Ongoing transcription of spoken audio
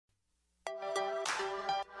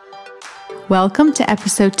Welcome to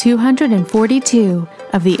episode 242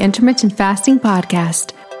 of the Intermittent Fasting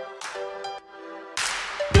Podcast.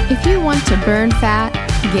 If you want to burn fat,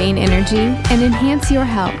 gain energy, and enhance your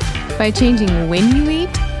health by changing when you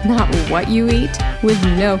eat, not what you eat, with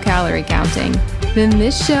no calorie counting, then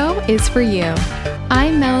this show is for you.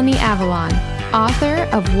 I'm Melanie Avalon, author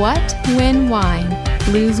of What, When, Wine,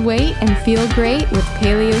 Lose Weight and Feel Great with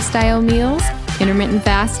Paleo-Style Meals, Intermittent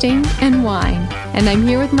Fasting, and Wine. And I'm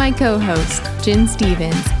here with my co-host, Jen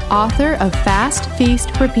Stevens, author of Fast, Feast,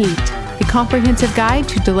 Repeat, the comprehensive guide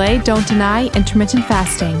to delay, don't deny intermittent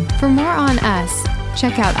fasting. For more on us,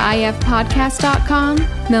 check out ifpodcast.com,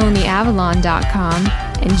 melanieavalon.com,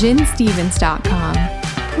 and jenstevens.com.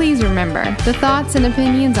 Please remember, the thoughts and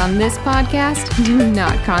opinions on this podcast do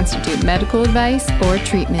not constitute medical advice or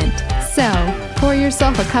treatment. So, pour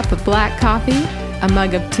yourself a cup of black coffee, a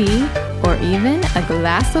mug of tea, or even a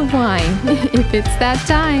glass of wine if it's that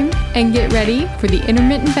time, and get ready for the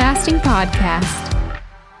Intermittent Fasting Podcast.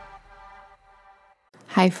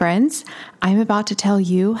 Hi friends, I'm about to tell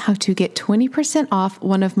you how to get 20% off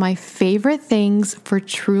one of my favorite things for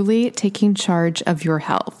truly taking charge of your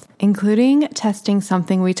health, including testing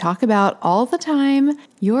something we talk about all the time,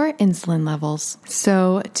 your insulin levels.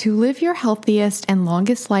 So to live your healthiest and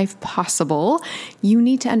longest life possible, you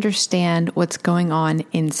need to understand what's going on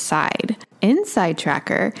inside. Inside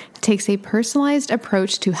Tracker takes a personalized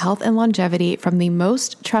approach to health and longevity from the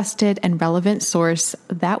most trusted and relevant source,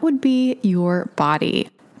 that would be your body.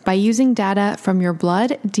 By using data from your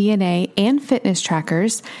blood, DNA, and fitness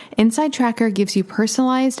trackers, Inside Tracker gives you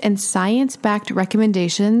personalized and science-backed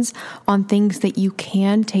recommendations on things that you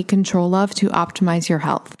can take control of to optimize your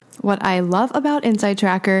health. What I love about Inside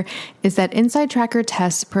Tracker is that Inside Tracker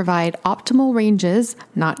tests provide optimal ranges,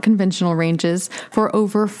 not conventional ranges, for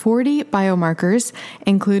over 40 biomarkers,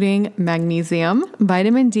 including magnesium,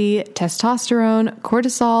 vitamin D, testosterone,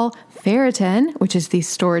 cortisol, ferritin, which is the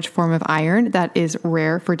storage form of iron that is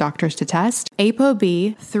rare for doctors to test,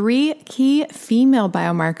 ApoB, 3 key female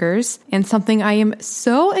biomarkers, and something I am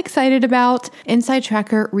so excited about, Inside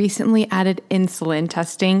Tracker recently added insulin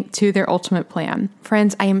testing to their ultimate plan.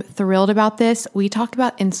 Friends, I am thrilled about this. We talk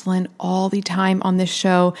about insulin all the time on this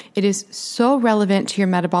show. It is so relevant to your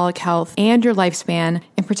metabolic health and your lifespan.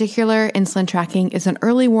 In particular, insulin tracking is an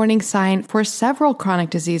early warning sign for several chronic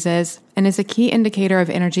diseases and is a key indicator of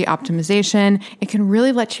energy optimization. It can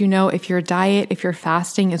really let you know if your diet, if your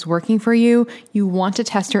fasting is working for you. You want to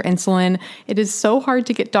test your insulin. It is so hard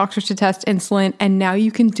to get doctors to test insulin, and now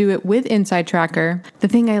you can do it with Inside Tracker. The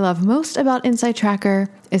thing I love most about Inside Tracker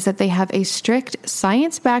is that they have a strict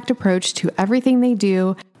science-backed approach to everything they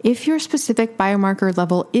do. If your specific biomarker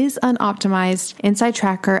level is unoptimized, Inside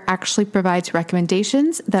Tracker actually provides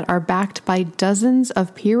recommendations that are backed by dozens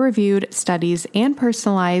of peer-reviewed studies and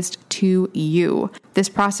personalized to you. This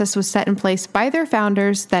process was set in place by their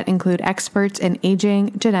founders that include experts in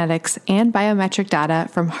aging, genetics, and biometric data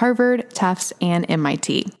from Harvard, Tufts, and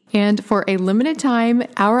MIT. And for a limited time,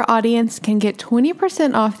 our audience can get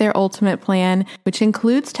 20% off their ultimate plan, which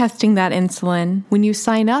includes testing that insulin, when you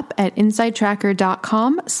sign up at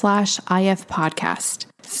insidetracker.com/ifpodcast.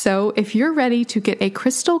 So if you're ready to get a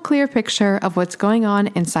crystal clear picture of what's going on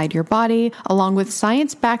inside your body, along with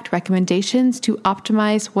science-backed recommendations to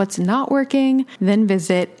optimize what's not working, then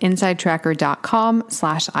visit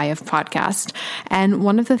insidetracker.com/ifpodcast. And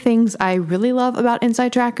one of the things I really love about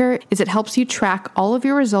Inside Tracker is it helps you track all of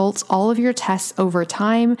your results, all of your tests over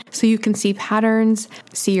time, so you can see patterns,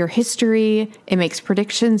 see your history. It makes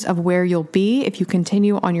predictions of where you'll be if you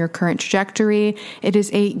continue on your current trajectory. It is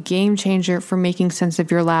a game changer for making sense of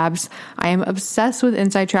your labs. I am obsessed with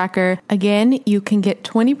Inside Tracker. Again, you can get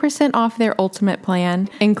 20% off their ultimate plan,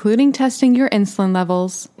 including testing your insulin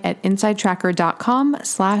levels, at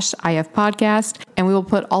insidetracker.com/ifpodcast, and we will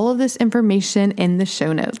put all of this information in the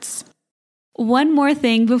show notes. One more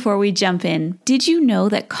thing before we jump in. Did you know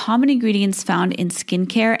that common ingredients found in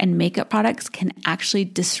skincare and makeup products can actually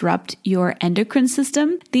disrupt your endocrine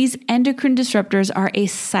system? These endocrine disruptors are a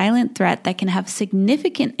silent threat that can have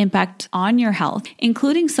significant impact on your health,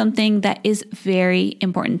 including something that is very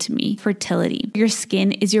important to me, fertility. Your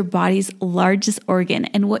skin is your body's largest organ,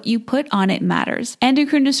 and what you put on it matters.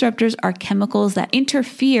 Endocrine disruptors are chemicals that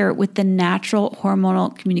interfere with the natural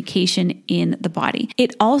hormonal communication in the body.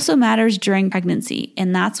 It also matters during pregnancy.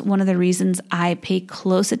 And that's one of the reasons I pay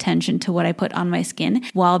close attention to what I put on my skin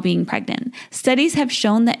while being pregnant. Studies have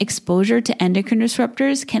shown that exposure to endocrine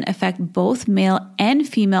disruptors can affect both male and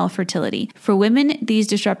female fertility. For women, these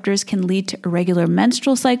disruptors can lead to irregular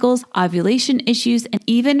menstrual cycles, ovulation issues, and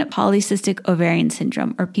even polycystic ovarian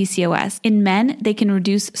syndrome, or PCOS. In men, they can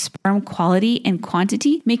reduce sperm quality and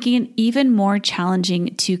quantity, making it even more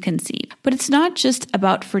challenging to conceive. But it's not just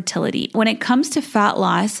about fertility. When it comes to fat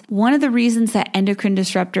loss, one of the reasons that endocrine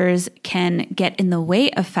disruptors can get in the way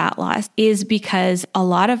of fat loss is because a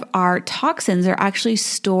lot of our toxins are actually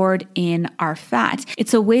stored in our fat.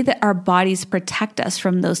 It's a way that our bodies protect us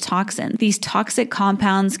from those toxins. These toxic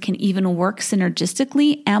compounds can even work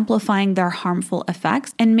synergistically, amplifying their harmful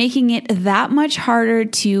effects and making it that much harder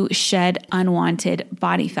to shed unwanted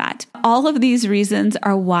body fat. All of these reasons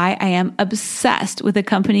are why I am obsessed with a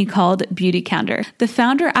company called Beautycounter. The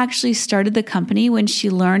founder actually started the company when she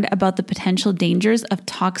learned about the potential dangers of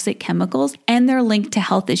toxic chemicals and their link to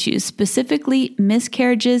health issues, specifically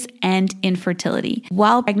miscarriages and infertility.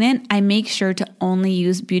 While pregnant, I make sure to only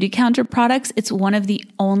use Beautycounter products. It's one of the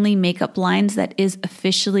only makeup lines that is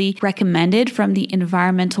officially recommended from the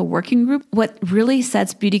Environmental Working Group. What really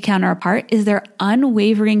sets Beautycounter apart is their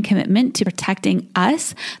unwavering commitment to protecting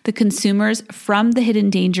us, the consumers, from the hidden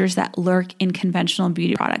dangers that lurk in conventional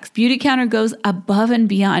beauty products. Beautycounter goes above and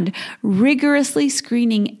beyond, rigorously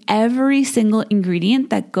screening every single ingredient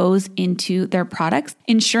that goes into their products,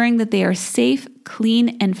 ensuring that they are safe,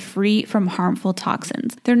 clean, and free from harmful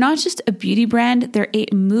toxins. They're not just a beauty brand, they're a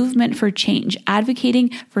movement for change, advocating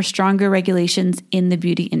for stronger regulations in the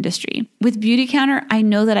beauty industry. With Beautycounter, I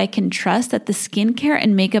know that I can trust that the skincare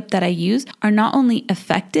and makeup that I use are not only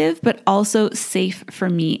effective, but also safe for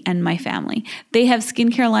me and my family. They have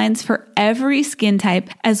skincare lines for every skin type,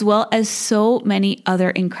 as well as so many other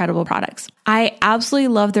incredible products. I absolutely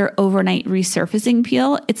love their overnight resurfacing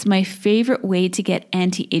peel. It's my favorite way to get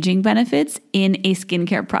anti-aging benefits in a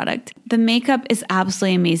skincare product. The makeup is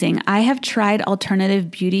absolutely amazing. I have tried alternative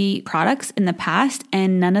beauty products in the past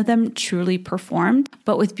and none of them truly performed.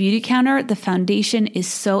 But with Beautycounter, the foundation is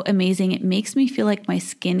so amazing. It makes me feel like my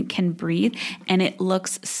skin can breathe and it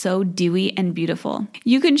looks so dewy and beautiful.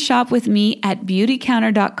 You can shop with me at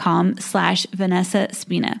beautycounter.com/Vanessa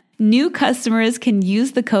Spina. New customers can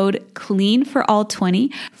use the code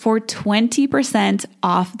CLEANFORALL20 for 20%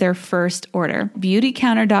 off their first order.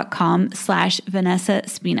 Beautycounter.com/Vanessa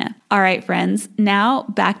Spina. All right, friends, now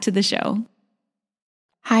back to the show.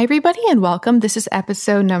 Hi, everybody, and welcome. This is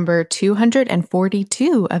episode number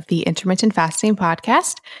 242 of the Intermittent Fasting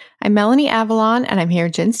Podcast. I'm Melanie Avalon, and I'm here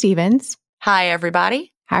with Jen Stevens. Hi,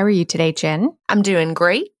 everybody. How are you today, Jen? I'm doing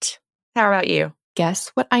great. How about you? Guess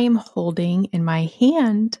what I am holding in my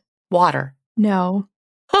hand? Water. No.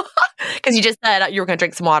 Because you just said you were going to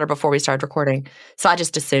drink some water before we started recording. So I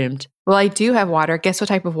just assumed. Well, I do have water. Guess what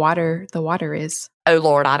type of water the water is? Oh,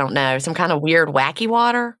 Lord, I don't know. Some kind of weird, wacky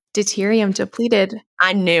water? Deuterium depleted.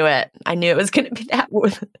 I knew it. I knew it was going to be that.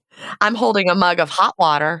 I'm holding a mug of hot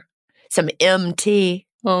water, some MT.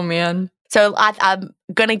 Oh, man. So I'm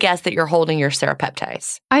going to guess that you're holding your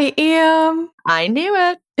serapeptase. I am. I knew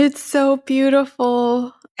it. It's so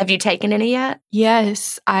beautiful. Have you taken any yet?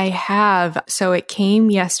 Yes, I have. So it came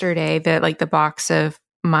yesterday, the box of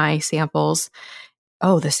my samples.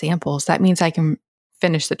 Oh, the samples. That means I can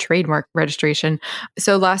finish the trademark registration.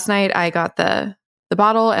 So last night I got the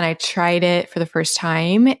bottle and I tried it for the first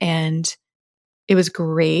time and it was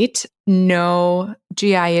great. No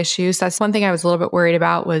GI issues. That's one thing I was a little bit worried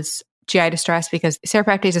about was GI distress because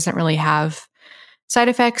serapeptase doesn't really have side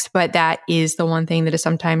effects, but that is the one thing that is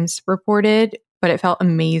sometimes reported. But it felt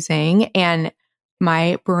amazing. And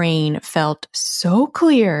my brain felt so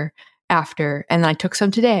clear after. And I took some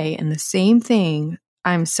today and the same thing.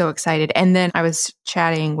 I'm so excited. And then I was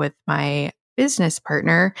chatting with my business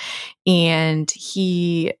partner and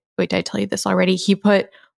wait, did I tell you this already? He put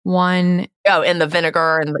one. Oh, in the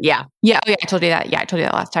vinegar and yeah. Yeah. Oh, yeah. I told you that. Yeah. I told you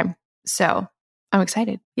that last time. So I'm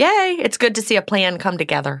excited. Yay. It's good to see a plan come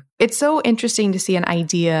together. It's so interesting to see an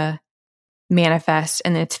idea manifest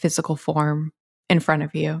in its physical form in front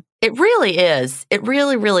of you. It really is. It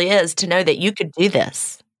really, really is to know that you could do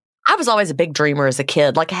this. I was always a big dreamer as a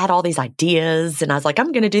kid. Like I had all these ideas and I was like,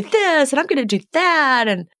 I'm going to do this and I'm going to do that.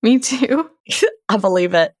 And me too. I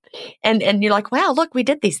believe it. And you're like, wow, look, we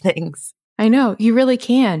did these things. I know. You really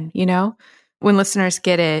can, when listeners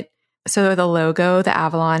get it. So the logo, the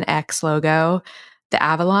Avalon X logo, the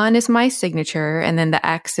Avalon is my signature. And then the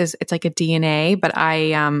X it's like a DNA, but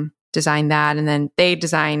I designed that. And then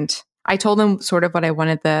I told them sort of what I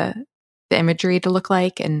wanted the the imagery to look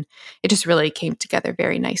like. And it just really came together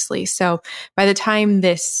very nicely. So by the time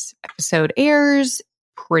this episode airs,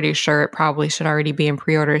 pretty sure it probably should already be in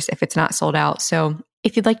pre-orders if it's not sold out. So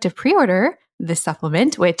if you'd like to pre-order this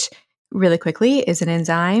supplement, which really quickly is an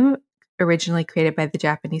enzyme originally created by the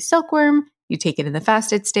Japanese silkworm, you take it in the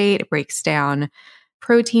fasted state, it breaks down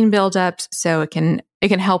protein buildups, so it can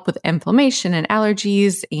help with inflammation and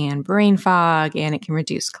allergies and brain fog, and it can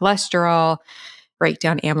reduce cholesterol, break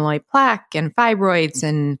down amyloid plaque and fibroids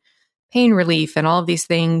and pain relief and all of these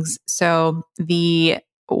things. So the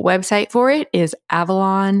website for it is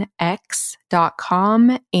avalonx.com,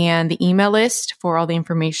 and the email list for all the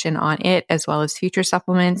information on it, as well as future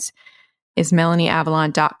supplements, is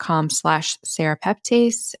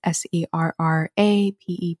melanieavalon.com/serapeptase,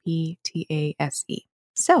 SERRAPEPTASE.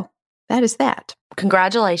 So that is that.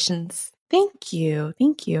 Congratulations. Thank you.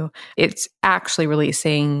 Thank you. It's actually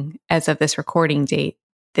releasing as of this recording date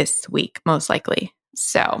this week, most likely.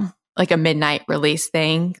 So like a midnight release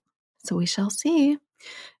thing. So we shall see.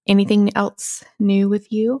 Anything else new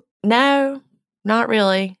with you? No, not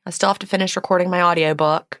really. I still have to finish recording my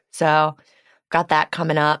audiobook. So got that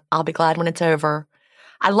coming up. I'll be glad when it's over.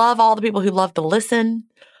 I love all the people who love to listen,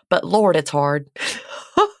 but Lord, it's hard.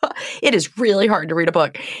 It is really hard to read a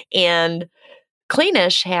book. And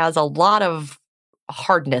Cleanish has a lot of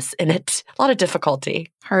hardness in it, a lot of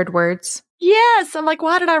difficulty. Hard words. Yes. I'm like,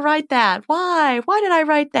 why did I write that? Why? Why did I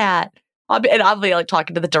write that? I'll be like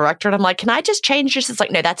talking to the director and I'm like, can I just change this? It's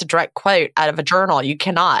like, no, that's a direct quote out of a journal. You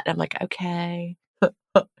cannot. I'm like, okay.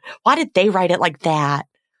 Why did they write it like that?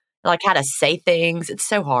 Like how to say things. It's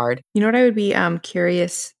so hard. You know what I would be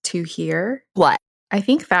curious to hear? What? I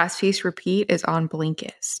think Fast Feast Repeat is on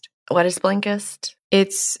Blinkist. What is Blinkist?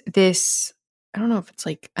 It's this, I don't know if it's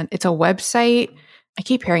like, it's a website. I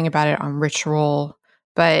keep hearing about it on Ritual,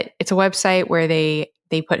 but it's a website where they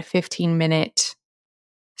put 15-minute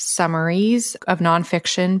summaries of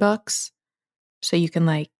nonfiction books. So you can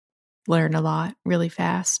like learn a lot really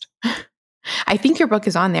fast. I think your book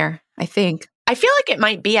is on there. I think. I feel like it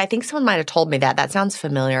might be. I think someone might have told me that. That sounds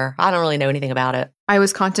familiar. I don't really know anything about it. I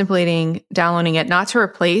was contemplating downloading it, not to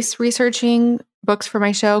replace researching books for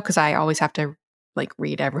my show, because I always have to like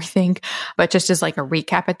read everything, but just as like a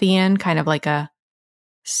recap at the end, kind of like a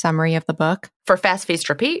summary of the book. For Fast Feast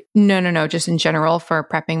Repeat? No. Just in general for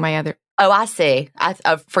prepping my other. Oh, I see.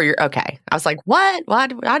 For your, okay. I was like, what? Why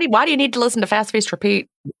do you need to listen to Fast Feast Repeat?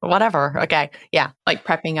 Whatever. Okay. Yeah. Like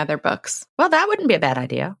prepping other books. Well, that wouldn't be a bad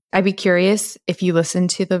idea. I'd be curious if you listen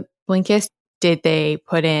to the Blinkist, did they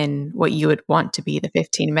put in what you would want to be the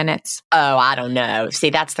 15 minutes? Oh, I don't know.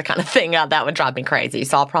 See, that's the kind of thing that would drive me crazy.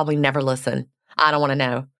 So I'll probably never listen. I don't want to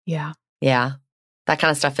know. Yeah. Yeah. That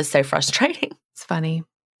kind of stuff is so frustrating. It's funny.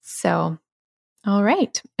 So, all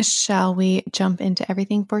right. Shall we jump into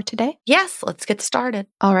everything for today? Yes, let's get started.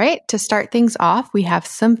 All right. To start things off, we have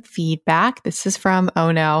some feedback. This is from,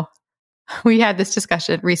 oh no, we had this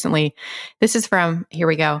discussion recently. This is from, here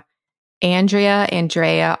we go, Andrea,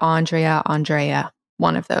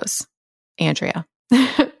 one of those. Andrea.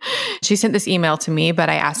 She sent this email to me, but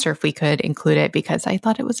I asked her if we could include it because I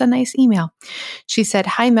thought it was a nice email. She said,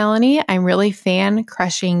 "Hi, Melanie. I'm really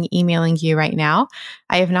fan-crushing emailing you right now.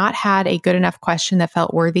 I have not had a good enough question that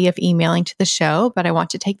felt worthy of emailing to the show, but I want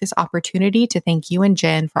to take this opportunity to thank you and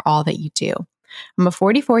Jen for all that you do. I'm a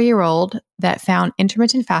 44-year-old that found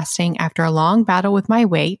intermittent fasting after a long battle with my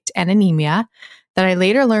weight and anemia that I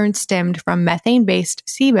later learned stemmed from methane-based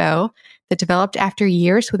SIBO that developed after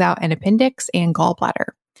years without an appendix and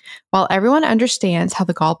gallbladder. While everyone understands how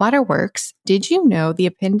the gallbladder works, did you know the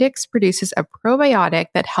appendix produces a probiotic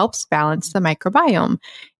that helps balance the microbiome?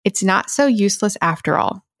 It's not so useless after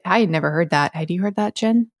all." I had never heard that. Had you heard that,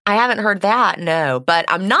 Jen? I haven't heard that, no. But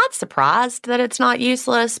I'm not surprised that it's not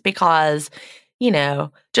useless because, you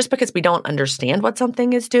know, just because we don't understand what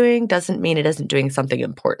something is doing doesn't mean it isn't doing something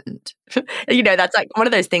important. You know, that's like one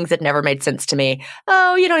of those things that never made sense to me.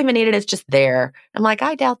 Oh, you don't even need it. It's just there. I'm like,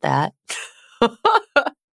 I doubt that.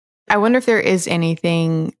 I wonder if there is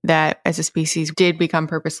anything that as a species did become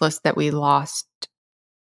purposeless that we lost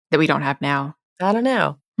that we don't have now. I don't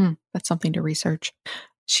know. That's something to research.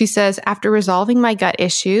 She says, "After resolving my gut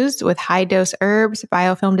issues with high-dose herbs,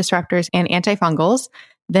 biofilm disruptors, and antifungals,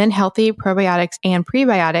 then healthy probiotics and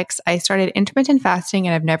prebiotics, I started intermittent fasting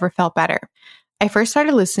and I've never felt better. I first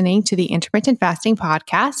started listening to the intermittent fasting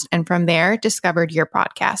podcast and from there discovered your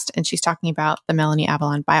podcast." And she's talking about the Melanie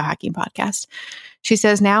Avalon biohacking podcast. She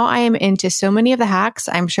says, "Now I am into so many of the hacks.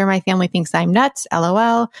 I'm sure my family thinks I'm nuts,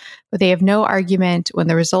 LOL, but they have no argument when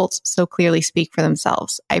the results so clearly speak for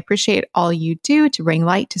themselves. I appreciate all you do to bring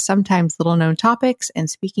light to sometimes little known topics and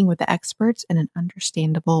speaking with the experts in an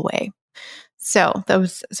understandable way." So that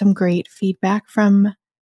was some great feedback from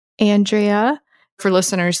Andrea. For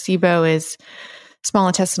listeners, SIBO is small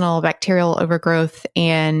intestinal bacterial overgrowth,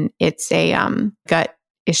 and it's a gut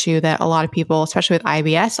issue that a lot of people, especially with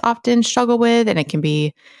IBS, often struggle with, and it can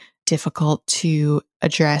be difficult to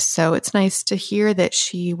address. So it's nice to hear that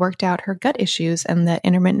she worked out her gut issues and that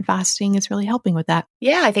intermittent fasting is really helping with that.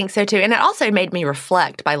 Yeah, I think so too. And it also made me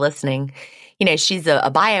reflect by listening. You know, she's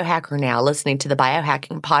a biohacker now, listening to the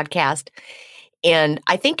biohacking podcast. And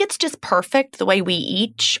I think it's just perfect the way we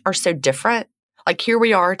each are so different. Like here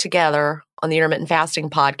we are together on the intermittent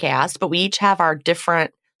fasting podcast, but we each have our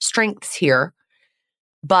different strengths here.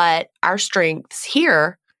 But our strengths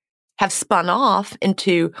here have spun off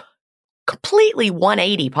into completely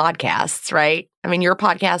 180 podcasts, right? I mean, your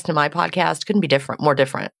podcast and my podcast couldn't be more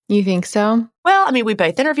different. You think so? Well, I mean, we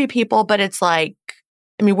both interview people, but it's like,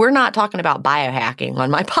 I mean, we're not talking about biohacking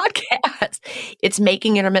on my podcast. It's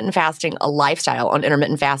making intermittent fasting a lifestyle on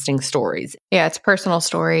intermittent fasting stories. Yeah, it's personal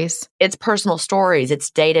stories. It's personal stories.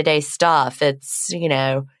 It's day-to-day stuff. It's, you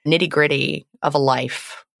know, nitty-gritty of a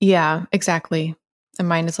life. Yeah, exactly. And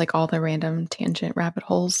mine is like all the random tangent rabbit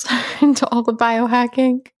holes into all the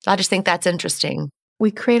biohacking. I just think that's interesting.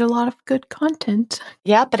 We create a lot of good content.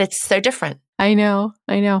 Yeah, but it's so different. I know.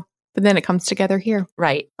 But then it comes together here.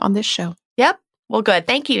 Right. On this show. Yep. Well, good.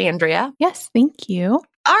 Thank you, Andrea. Yes, thank you.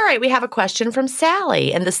 All right. We have a question from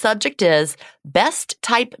Sally, and the subject is best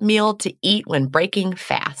type meal to eat when breaking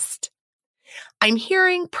fast. I'm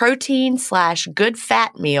hearing protein/good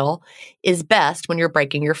fat meal is best when you're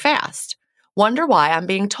breaking your fast. Wonder why I'm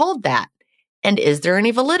being told that. And is there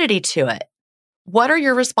any validity to it? What are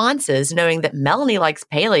your responses knowing that Melanie likes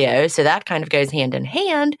paleo, so that kind of goes hand in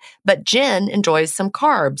hand, but Jen enjoys some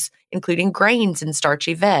carbs, including grains and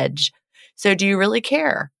starchy veg. So do you really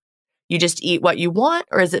care? You just eat what you want,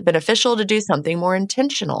 or is it beneficial to do something more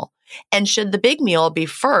intentional? And should the big meal be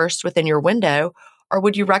first within your window, or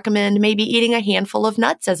would you recommend maybe eating a handful of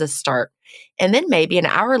nuts as a start, and then maybe an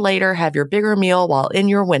hour later have your bigger meal while in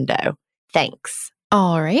your window? Thanks.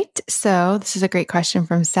 All right. So this is a great question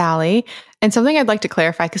from Sally. And something I'd like to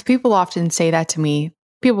clarify, because people often say that to me.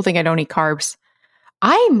 People think I don't eat carbs.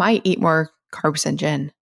 I might eat more carbs than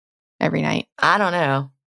Jen every night. I don't know.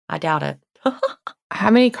 I doubt it. How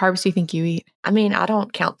many carbs do you think you eat? I mean, I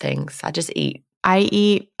don't count things. I just eat. I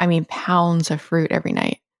eat, pounds of fruit every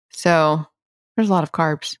night. So there's a lot of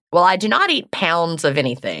carbs. Well, I do not eat pounds of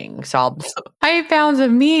anything. So I eat pounds of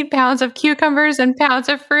meat, pounds of cucumbers, and pounds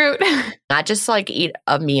of fruit. I just eat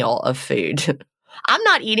a meal of food. I'm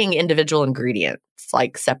not eating individual ingredients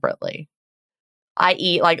separately. I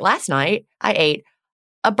eat, last night, I ate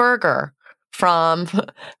a burger from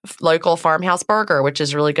local Farmhouse Burger, which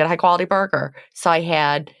is really good, high quality burger. So I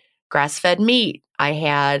had grass-fed meat. I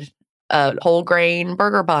had a whole grain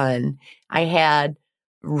burger bun. I had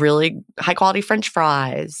really high quality French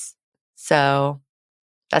fries. So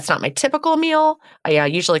that's not my typical meal. I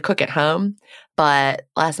usually cook at home, but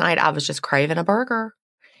last night I was just craving a burger.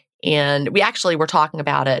 And we actually were talking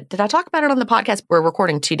about it. Did I talk about it on the podcast? We're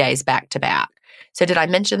recording 2 days back to back. So did I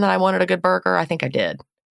mention that I wanted a good burger? I think I did.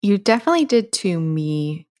 You definitely did to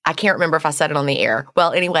me. I can't remember if I said it on the air.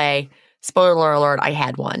 Well, anyway, spoiler alert, I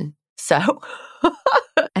had one. So.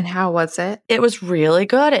 And how was it? It was really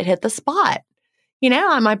good. It hit the spot.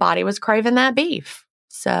 My body was craving that beef.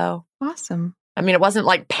 So. Awesome. It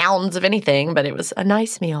wasn't pounds of anything, but it was a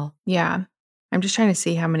nice meal. Yeah. I'm just trying to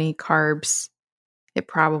see how many carbs it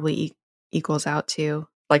probably equals out to.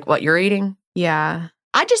 Like what you're eating? Yeah.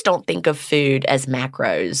 I just don't think of food as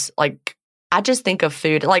macros. I just think of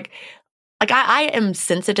food I am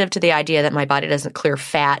sensitive to the idea that my body doesn't clear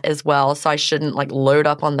fat as well, so I shouldn't load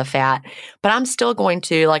up on the fat. But I'm still going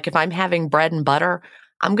to, if I'm having bread and butter,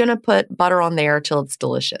 I'm going to put butter on there till it's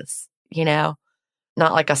delicious, Not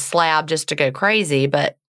like a slab just to go crazy,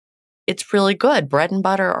 but it's really good. Bread and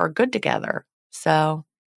butter are good together. So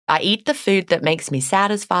I eat the food that makes me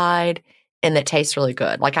satisfied and that tastes really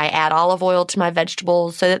good. I add olive oil to my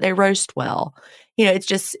vegetables so that they roast well.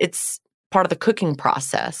 It's part of the cooking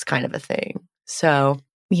process kind of a thing. So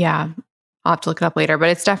yeah, I'll have to look it up later, but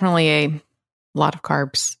it's definitely a lot of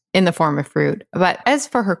carbs in the form of fruit. But as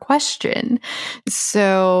for her question,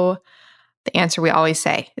 so the answer we always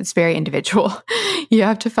say, it's very individual. You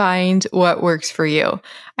have to find what works for you.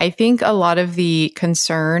 I think a lot of the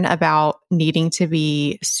concern about needing to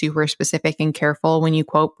be super specific and careful when you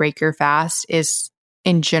quote break your fast is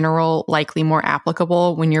in general likely more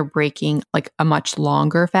applicable when you're breaking a much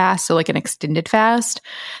longer fast. So an extended fast,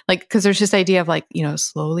 because there's this idea of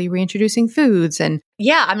slowly reintroducing foods. And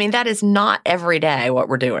yeah, that is not every day what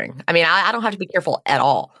we're doing. I don't have to be careful at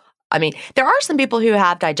all. I mean, there are some people who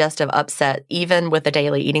have digestive upset even with a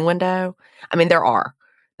daily eating window. I mean, there are.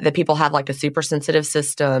 The people have like a super sensitive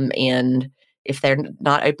system, and if they're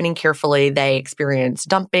not opening carefully, they experience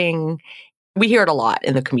dumping. We hear it a lot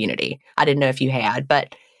in the community. I didn't know if you had,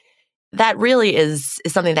 but that really is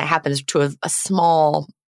something that happens to a small,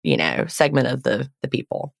 segment of the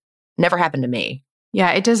people. Never happened to me.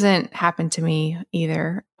 Yeah, it doesn't happen to me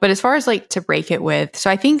either. But as far as like to break it with, so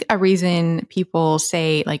I think a reason people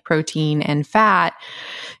say like protein and fat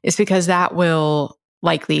is because that will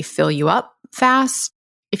likely fill you up fast.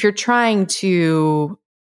 If you're trying to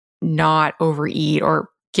not overeat or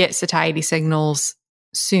get satiety signals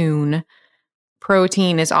soon,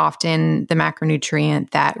 protein is often the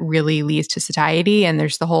macronutrient that really leads to satiety. And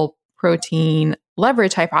there's the whole protein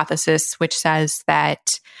leverage hypothesis, which says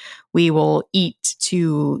that we will eat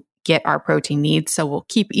to get our protein needs. So we'll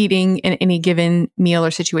keep eating in any given meal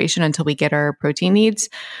or situation until we get our protein needs.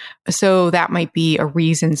 So that might be a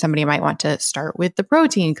reason somebody might want to start with the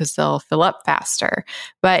protein because they'll fill up faster.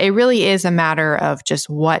 But it really is a matter of just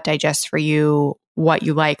what digests for you, what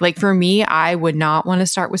you like. Like for me, I would not want to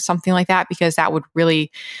start with something like that because that would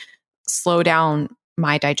really slow down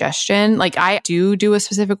my digestion. Like I do a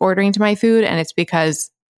specific ordering to my food, and it's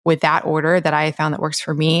because with that order that I found that works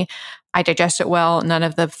for me, I digest it well. None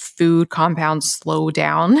of the food compounds slow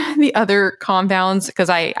down the other compounds because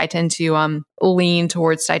I tend to lean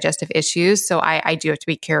towards digestive issues. So I do have to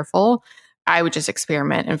be careful. I would just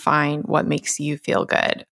experiment and find what makes you feel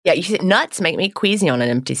good. Yeah, you see, nuts make me queasy on an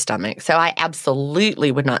empty stomach. So I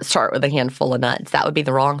absolutely would not start with a handful of nuts. That would be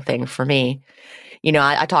the wrong thing for me.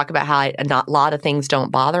 I talk about how a lot of things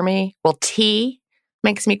don't bother me. Well, tea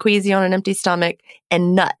makes me queasy on an empty stomach,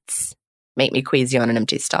 and nuts make me queasy on an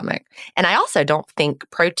empty stomach. And I also don't think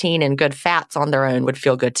protein and good fats on their own would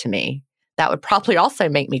feel good to me. That would probably also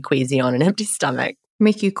make me queasy on an empty stomach.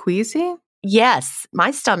 Make you queasy? Yes, my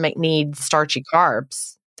stomach needs starchy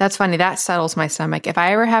carbs. That's funny. That settles my stomach. If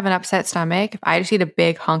I ever have an upset stomach, if I just eat a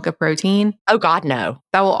big hunk of protein, oh God, no.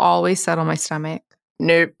 That will always settle my stomach.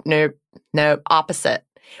 Nope. Opposite.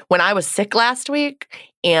 When I was sick last week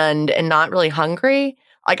and not really hungry,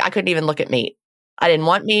 like I couldn't even look at meat. I didn't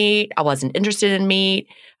want meat. I wasn't interested in meat.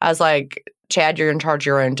 I was like, Chad, you're in charge of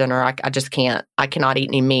your own dinner. I just can't. I cannot eat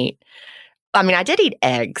any meat. I mean, I did eat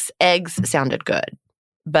eggs. Eggs sounded good,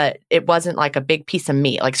 but it wasn't like a big piece of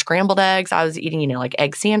meat. Like scrambled eggs, I was eating, like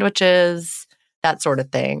egg sandwiches, that sort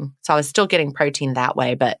of thing. So I was still getting protein that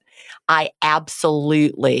way, but I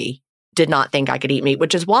absolutely did not think I could eat meat,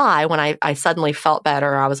 which is why when I suddenly felt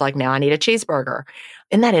better, I was like, now I need a cheeseburger.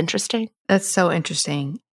 Isn't that interesting? That's so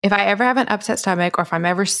interesting. If I ever have an upset stomach or if I'm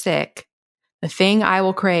ever sick, the thing I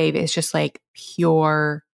will crave is just like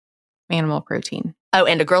pure animal protein. Oh,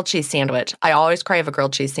 and a grilled cheese sandwich. I always crave a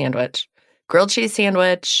grilled cheese sandwich. Grilled cheese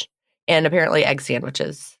sandwich and apparently egg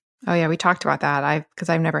sandwiches. Oh yeah, we talked about that. Because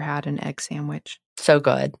I've never had an egg sandwich. So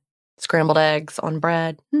good. Scrambled eggs on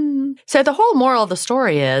bread. So the whole moral of the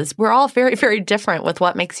story is we're all very, very different with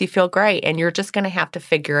what makes you feel great, and you're just going to have to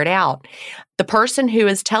figure it out. The person who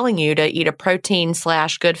is telling you to eat a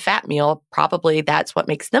protein/good fat meal, probably that's what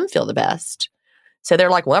makes them feel the best. So they're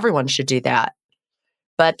like, well, everyone should do that.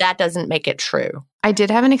 But that doesn't make it true. I did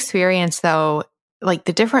have an experience though, like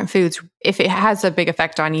the different foods, if it has a big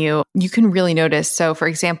effect on you, you can really notice. So for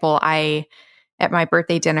example, at my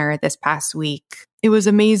birthday dinner this past week, it was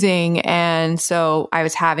amazing. And so I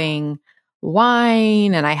was having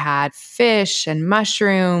wine and I had fish and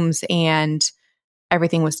mushrooms and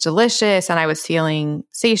everything was delicious and I was feeling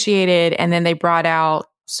satiated. And then they brought out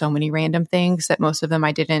so many random things that most of them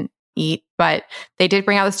I didn't eat, but they did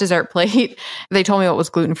bring out this dessert plate. They told me it was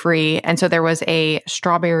gluten-free. And so there was a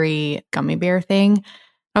strawberry gummy bear thing.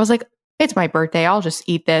 I was like, it's my birthday. I'll just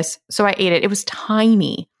eat this. So I ate it. It was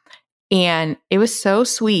tiny and it was so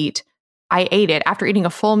sweet. I ate it after eating a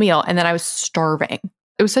full meal and then I was starving.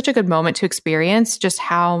 It was such a good moment to experience just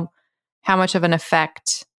how much of an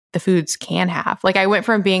effect the foods can have. Like I went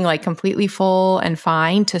from being like completely full and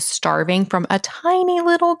fine to starving from a tiny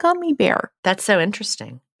little gummy bear. That's so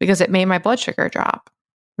interesting. Because it made my blood sugar drop.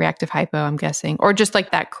 Reactive hypo, I'm guessing. Or just like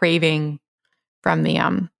that craving from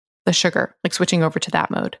the sugar, like switching over to that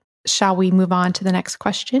mode. Shall we move on to the next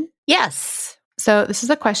question? Yes. So this is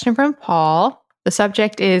a question from Paul. The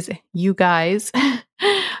subject is you guys.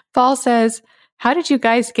 Paul says, how did you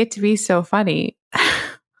guys get to be so funny?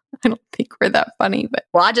 I don't think we're that funny, but.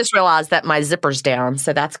 Well, I just realized that my zipper's down,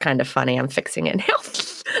 so that's kind of funny. I'm fixing it now.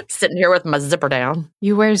 Sitting here with my zipper down.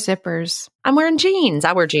 You wear zippers. I'm wearing jeans.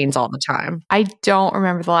 I wear jeans all the time. I don't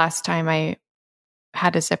remember the last time I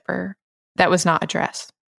had a zipper that was not a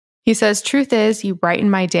dress. He says, truth is, you brighten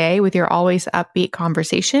my day with your always upbeat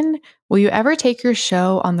conversation. Will you ever take your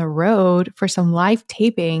show on the road for some live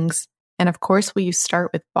tapings? And of course, will you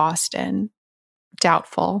start with Boston?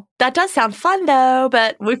 Doubtful. That does sound fun, though,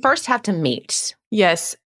 but we first have to meet.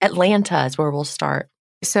 Yes. Atlanta is where we'll start.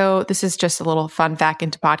 So this is just a little fun fact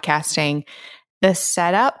into podcasting. The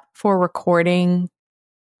setup for recording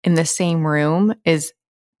in the same room is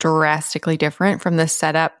drastically different from the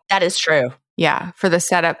setup. That is true. Yeah. For the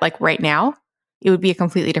setup, like right now, it would be a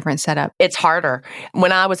completely different setup. It's harder.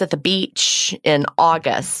 When I was at the beach in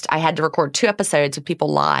August, I had to record 2 episodes with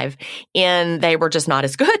people live, and they were just not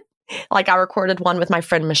as good. Like I recorded one with my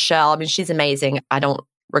friend Michelle. I mean, she's amazing. I don't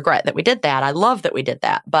regret that we did that. I love that we did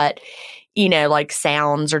that. But, like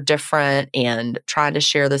sounds are different and trying to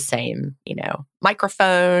share the same,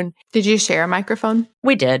 microphone. Did you share a microphone?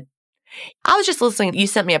 We did. I was just listening. You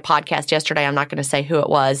sent me a podcast yesterday. I'm not going to say who it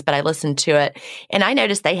was, but I listened to it and I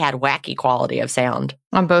noticed they had wacky quality of sound.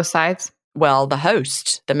 On both sides? Well, the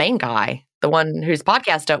host, the main guy, the one whose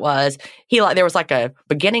podcast it was, there was like a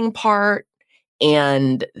beginning part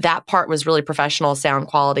and that part was really professional sound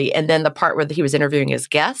quality. And then the part where he was interviewing his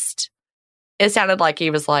guest, it sounded like he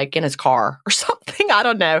was like in his car or something. I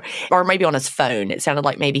don't know. Or maybe on his phone. It sounded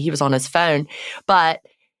like maybe he was on his phone. But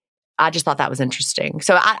I just thought that was interesting.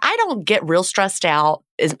 So I don't get real stressed out.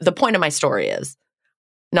 The point of my story is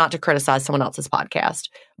not to criticize someone else's podcast,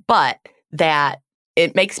 but that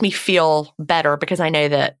it makes me feel better because I know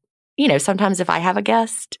that, sometimes if I have a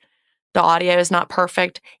guest, the audio is not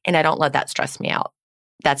perfect and I don't let that stress me out.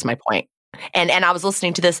 That's my point. And I was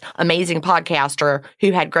listening to this amazing podcaster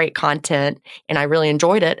who had great content and I really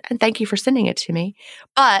enjoyed it. And thank you for sending it to me.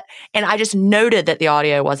 And I just noted that the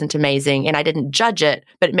audio wasn't amazing and I didn't judge it,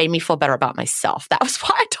 but it made me feel better about myself. That was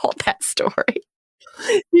why I told that story.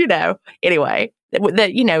 Anyway,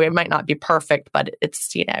 it might not be perfect, but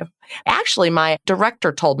it's, actually my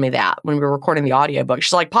director told me that when we were recording the audiobook.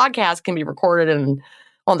 She's like, podcasts can be recorded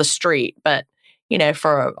on the street, but,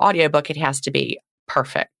 for an audiobook, it has to be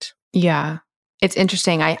perfect. Yeah. It's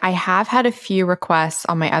interesting. I have had a few requests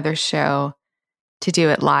on my other show to do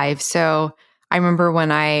it live. So I remember when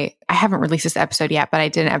I haven't released this episode yet, but I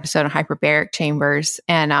did an episode on hyperbaric chambers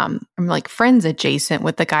and I'm like friends adjacent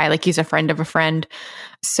with the guy. Like he's a friend of a friend.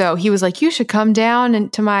 So he was like, you should come down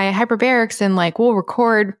into my hyperbarics and like, we'll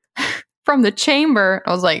record from the chamber.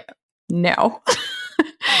 I was like, no.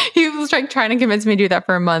 He was like trying to convince me to do that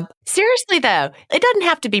for a month. Seriously though, it doesn't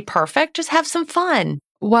have to be perfect. Just have some fun.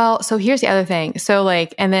 Well, so here's the other thing. So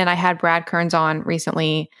and then I had Brad Kearns on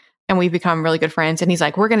recently and we've become really good friends. And he's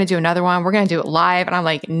like, we're going to do another one. We're going to do it live. And I'm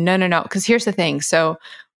like, no. Because here's the thing. So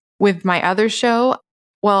with my other show,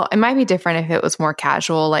 well, it might be different if it was more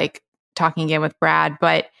casual, like talking again with Brad.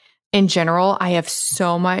 But in general, I have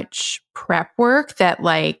so much prep work that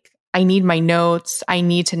like I need my notes. I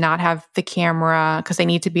need to not have the camera because I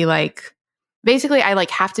need to be like, basically I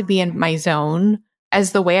like have to be in my zone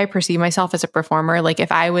as the way I perceive myself as a performer. Like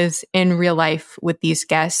if I was in real life with these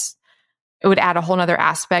guests, it would add a whole nother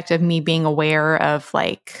aspect of me being aware of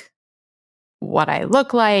like what I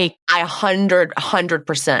look like.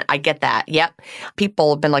 100%. I get that. Yep.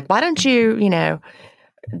 People have been like, why don't you,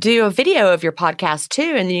 do a video of your podcast too?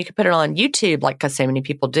 And then you can put it on YouTube, like, cause so many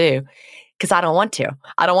people do. Because I don't want to.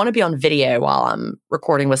 I don't want to be on video while I'm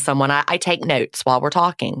recording with someone. I take notes while we're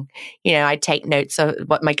talking. I take notes of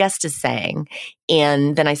what my guest is saying.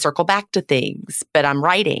 And then I circle back to things. But I'm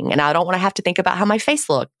writing. And I don't want to have to think about how my face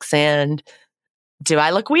looks. And do I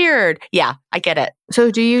look weird? Yeah, I get it. So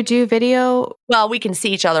do you do video? Well, we can see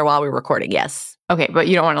each other while we're recording, yes. Okay, but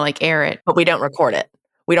you don't want to like air it. But we don't record it.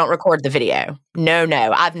 We don't record the video. No.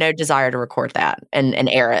 I have no desire to record that and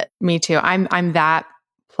air it. Me too. I'm that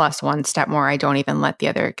plus one step more. I don't even let the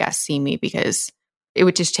other guests see me because it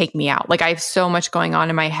would just take me out. Like I have so much going on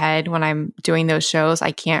in my head when I'm doing those shows.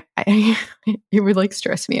 It would like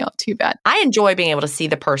stress me out too bad. I enjoy being able to see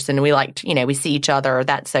the person. We like, we see each other.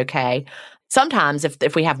 That's okay. Sometimes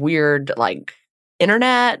if we have weird like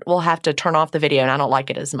internet, we'll have to turn off the video and I don't like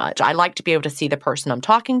it as much. I like to be able to see the person I'm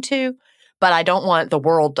talking to. But I don't want I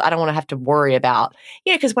don't want to have to worry about,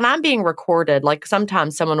 because when I'm being recorded, like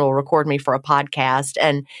sometimes someone will record me for a podcast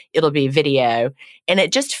and it'll be video and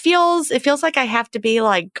it feels like I have to be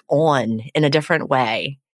like on in a different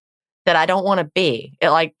way that I don't want to be. It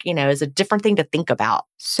like, is a different thing to think about.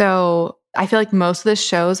 So I feel like most of the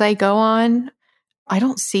shows I go on, I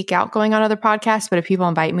don't seek out going on other podcasts, but if people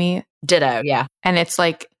invite me. Ditto, yeah. And it's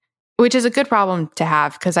like, which is a good problem to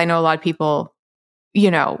have because I know a lot of people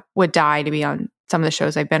would die to be on some of the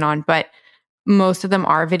shows I've been on, but most of them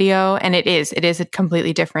are video and it is a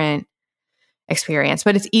completely different experience.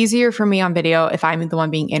 But it's easier for me on video if I'm the one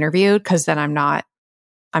being interviewed, because then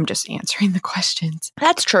I'm just answering the questions.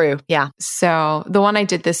 That's true. Yeah. So the one I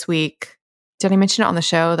did this week, did I mention it on the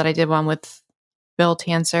show that I did one with Bill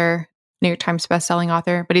Tanzer, New York Times bestselling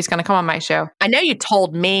author? But he's going to come on my show. I know you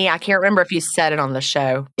told me. I can't remember if you said it on the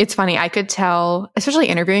show. It's funny. I could tell, especially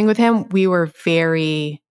interviewing with him, we were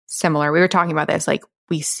very similar. We were talking about this, like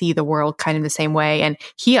we see the world kind of the same way. And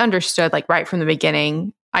he understood like right from the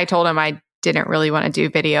beginning. I told him I didn't really want to do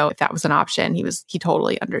video if that was an option. He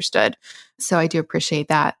totally understood. So I do appreciate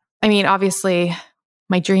that. I mean, obviously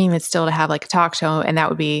my dream is still to have like a talk show, and that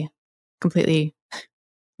would be completely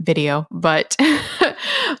video, but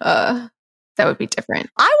that would be different.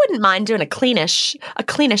 I wouldn't mind doing a cleanish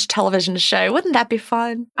television show. Wouldn't that be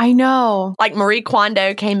fun? I know. Like Marie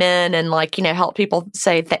Kondo came in and like, help people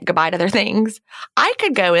say goodbye to their things. I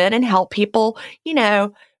could go in and help people,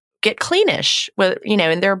 get cleanish with,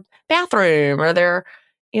 in their bathroom or their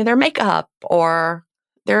makeup or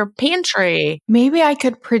their pantry. Maybe I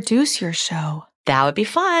could produce your show. That would be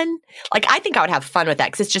fun. Like, I think I would have fun with that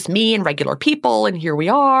because it's just me and regular people, and here we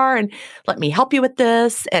are, and let me help you with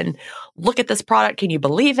this, and look at this product. Can you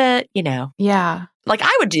believe it? Yeah. Like,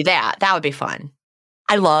 I would do that. That would be fun.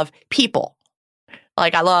 I love people.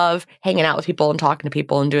 Like, I love hanging out with people and talking to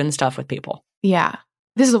people and doing stuff with people. Yeah.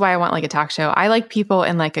 This is why I want like a talk show. I like people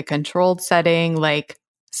in like a controlled setting, like,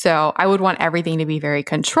 so I would want everything to be very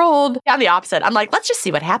controlled. I'm the opposite. I'm like, let's just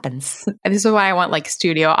see what happens. And this is why I want like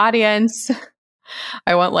studio audience.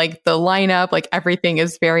 I want like the lineup, like everything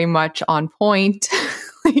is very much on point.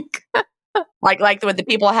 like when the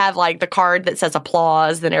people have like the card that says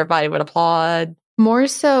applause, then everybody would applaud. More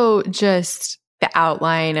so just the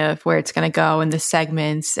outline of where it's going to go and the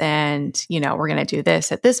segments, and, we're going to do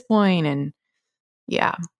this at this point. And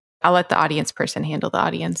yeah, I'll let the audience person handle the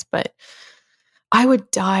audience, but I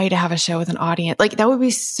would die to have a show with an audience. Like that would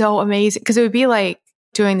be so amazing, because it would be like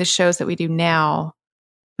doing the shows that we do now,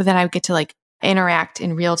 but then I would get to like interact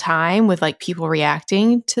in real time with like people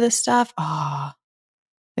reacting to this stuff. Oh,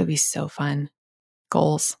 it would be so fun.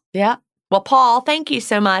 Goals. Yeah. Well, Paul, thank you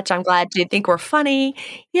so much. I'm glad you think we're funny.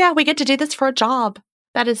 Yeah, we get to do this for a job.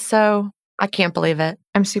 That is so, I can't believe it.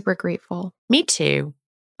 I'm super grateful. Me too.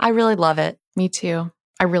 I really love it. Me too.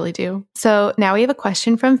 I really do. So now we have a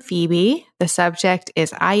question from Phoebe. The subject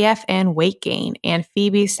is IF and weight gain. And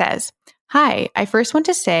Phoebe says, "Hi, I first want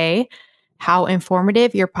to say how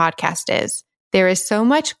informative your podcast is. There is so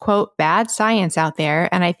much, quote, bad science out there,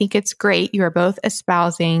 and I think it's great you are both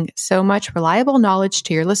espousing so much reliable knowledge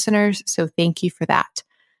to your listeners, so thank you for that.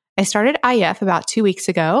 I started IF about 2 weeks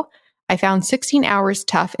ago. I found 16 hours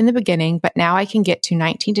tough in the beginning, but now I can get to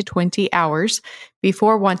 19 to 20 hours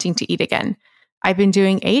before wanting to eat again. I've been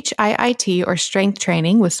doing HIIT or strength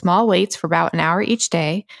training with small weights for about an hour each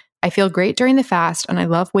day. I feel great during the fast, and I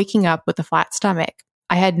love waking up with a flat stomach.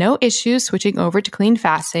 I had no issues switching over to clean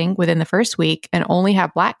fasting within the first week and only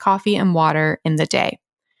have black coffee and water in the day.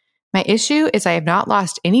 My issue is I have not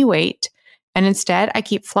lost any weight, and instead I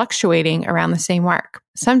keep fluctuating around the same mark.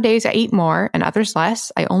 Some days I eat more and others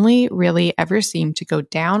less. I only really ever seem to go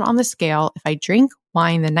down on the scale if I drink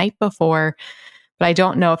wine the night before, but I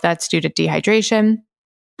don't know if that's due to dehydration.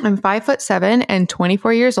 I'm 5'7" and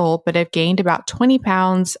 24 years old, but I've gained about 20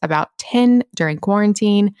 pounds, about 10 during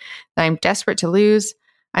quarantine that I'm desperate to lose.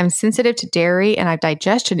 I'm sensitive to dairy and I have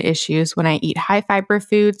digestion issues when I eat high fiber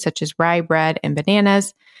foods such as rye bread and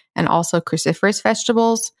bananas, and also cruciferous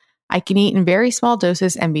vegetables. I can eat in very small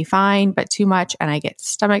doses and be fine, but too much and I get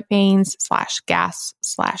stomach pains / gas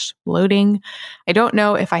 / bloating. I don't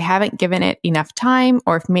know if I haven't given it enough time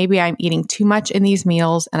or if maybe I'm eating too much in these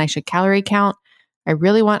meals and I should calorie count. I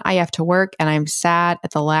really want IF to work and I'm sad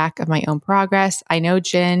at the lack of my own progress. I know,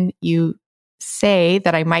 Jen, you say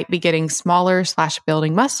that I might be getting smaller /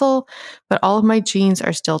 building muscle, but all of my jeans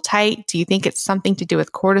are still tight. Do you think it's something to do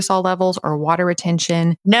with cortisol levels or water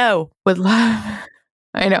retention? No. Would love...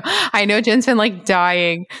 I know Jen's been like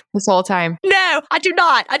dying this whole time. No, I do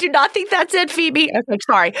not. I do not think that's it, Phoebe. Okay,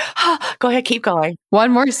 sorry. Go ahead, keep going.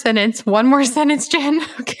 One more sentence, Jen.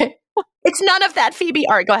 Okay. It's none of that, Phoebe.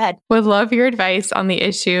 All right, go ahead. Would love your advice on the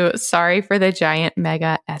issue. Sorry for the giant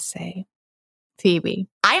mega essay. Phoebe.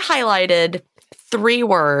 I highlighted 3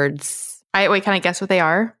 words. Wait, can I guess what they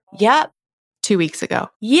are? Yep. 2 weeks ago.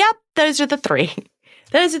 Yep, those are the 3.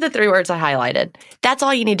 Those are the 3 words I highlighted. That's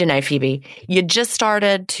all you need to know, Phoebe. You just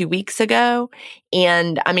started 2 weeks ago.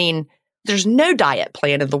 And I mean, there's no diet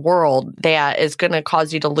plan in the world that is going to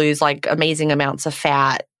cause you to lose like amazing amounts of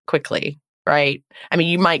fat quickly, right? I mean,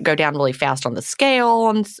 you might go down really fast on the scale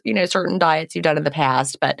on, certain diets you've done in the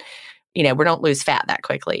past, but, we don't lose fat that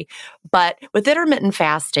quickly. But with intermittent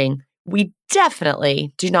fasting, we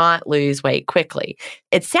definitely do not lose weight quickly.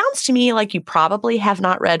 It sounds to me like you probably have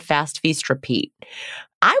not read Fast, Feast, Repeat.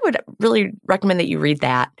 I would really recommend that you read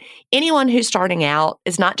that. Anyone who's starting out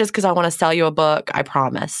is not just because I want to sell you a book, I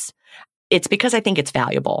promise. It's because I think it's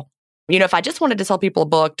valuable. If I just wanted to sell people a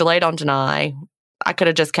book, Delay Don't Deny, I could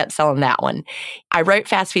have just kept selling that one. I wrote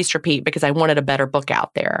Fast, Feast, Repeat because I wanted a better book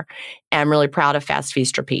out there. And I'm really proud of Fast,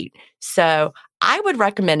 Feast, Repeat. So I would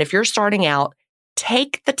recommend if you're starting out,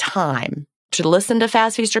 take the time to listen to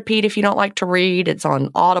Fast, Feast, Repeat if you don't like to read. It's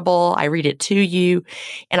on Audible. I read it to you.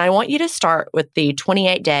 And I want you to start with the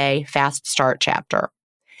 28-day Fast Start chapter.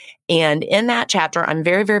 And in that chapter, I'm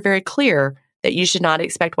very, very, very clear that you should not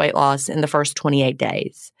expect weight loss in the first 28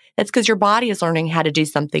 days. That's because your body is learning how to do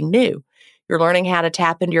something new. You're learning how to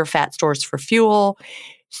tap into your fat stores for fuel.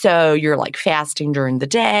 So you're like fasting during the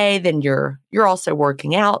day, then you're also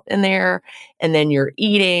working out in there, and then you're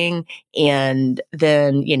eating, and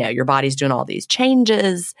then, your body's doing all these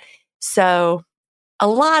changes. So a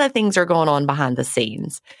lot of things are going on behind the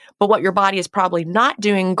scenes. But what your body is probably not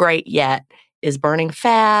doing great yet is burning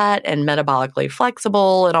fat and metabolically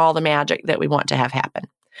flexible and all the magic that we want to have happen.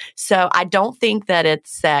 So I don't think that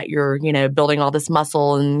it's that you're, building all this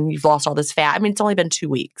muscle and you've lost all this fat. I mean, it's only been 2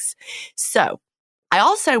 weeks. So I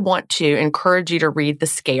also want to encourage you to read the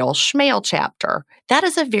Scale Schmale chapter. That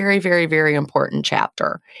is a very, very, very important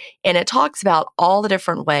chapter. And it talks about all the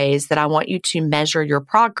different ways that I want you to measure your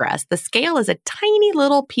progress. The scale is a tiny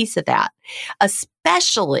little piece of that,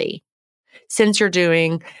 especially since you're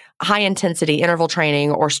doing high intensity interval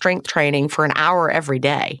training or strength training for an hour every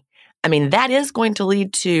day. I mean, that is going to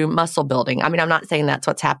lead to muscle building. I mean, I'm not saying that's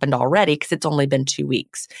what's happened already because it's only been 2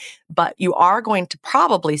 weeks, but you are going to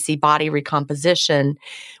probably see body recomposition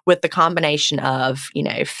with the combination of,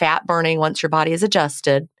 fat burning once your body is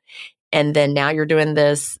adjusted. And then now you're doing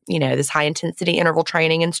this, this high intensity interval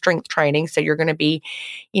training and strength training. So you're going to be,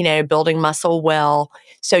 building muscle well.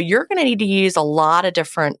 So you're going to need to use a lot of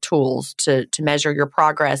different tools to measure your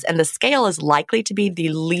progress. And the scale is likely to be the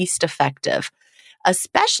least effective,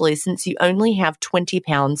 especially since you only have 20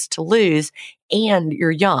 pounds to lose and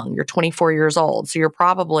you're young, you're 24 years old. So you're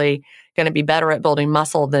probably going to be better at building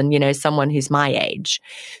muscle than, someone who's my age.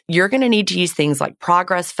 You're going to need to use things like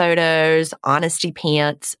progress photos, honesty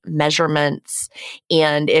pants, measurements.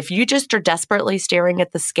 And if you just are desperately staring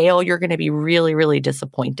at the scale, you're going to be really, really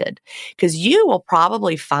disappointed because you will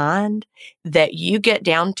probably find that you get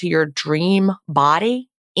down to your dream body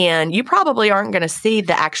and you probably aren't going to see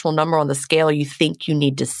the actual number on the scale you think you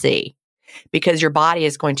need to see because your body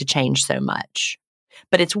is going to change so much.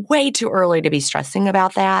 But it's way too early to be stressing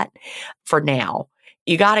about that for now.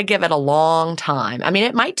 You got to give it a long time. I mean,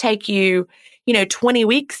 it might take you, 20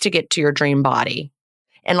 weeks to get to your dream body.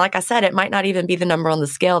 And like I said, it might not even be the number on the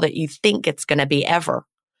scale that you think it's going to be ever.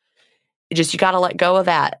 You got to let go of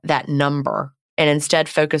that number and instead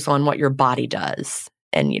focus on what your body does.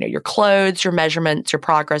 And, your clothes, your measurements, your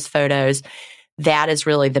progress photos, that is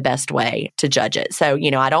really the best way to judge it. So,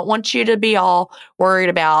 I don't want you to be all worried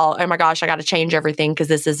about, oh my gosh, I got to change everything because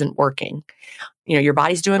this isn't working. Your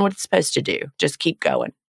body's doing what it's supposed to do. Just keep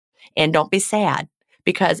going. And don't be sad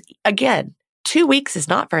because, again, 2 weeks is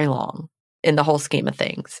not very long in the whole scheme of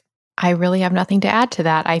things. I really have nothing to add to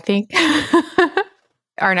that. I think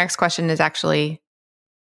our next question is actually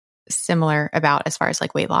similar about as far as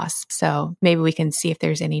like weight loss. So maybe we can see if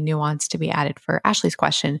there's any nuance to be added for Ashley's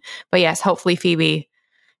question. But yes, hopefully Phoebe,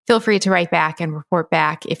 feel free to write back and report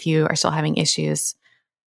back if you are still having issues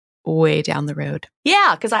way down the road.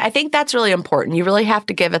 Yeah, because I think that's really important. You really have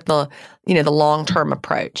to give it the long-term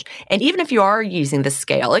approach. And even if you are using the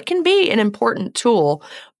scale, it can be an important tool,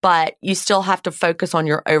 but you still have to focus on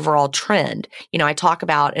your overall trend. I talk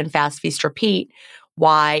about in Fast, Feast, Repeat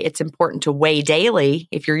why it's important to weigh daily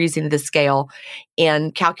if you're using the scale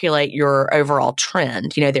and calculate your overall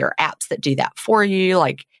trend. There are apps that do that for you,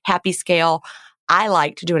 like Happy Scale. I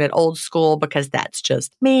liked doing it old school because that's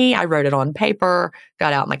just me. I wrote it on paper,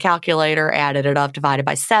 got out my calculator, added it up, divided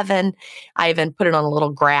by 7. I even put it on a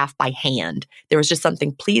little graph by hand. There was just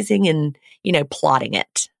something pleasing in, plotting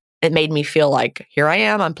it. It made me feel like, here I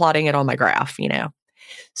am, I'm plotting it on my graph,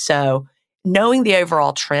 So knowing the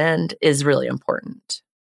overall trend is really important.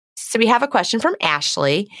 So we have a question from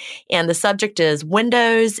Ashley, and the subject is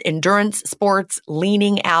windows, endurance sports,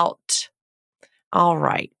 leaning out. All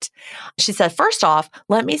right. She said, first off,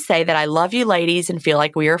 let me say that I love you ladies and feel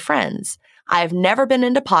like we are friends. I've never been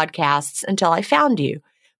into podcasts until I found you.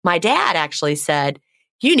 My dad actually said,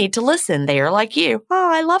 you need to listen. They are like you. Oh,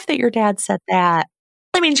 I love that your dad said that.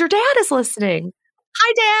 That means your dad is listening.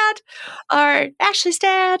 Hi, Dad. All right. Ashley's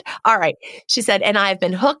dad. All right. She said, and I've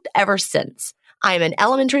been hooked ever since. I'm an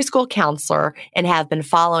elementary school counselor and have been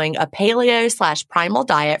following a paleo/primal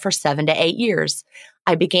diet for 7 to 8 years.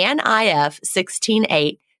 I began IF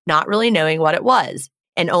 16-8, not really knowing what it was,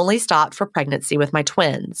 and only stopped for pregnancy with my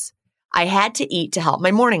twins. I had to eat to help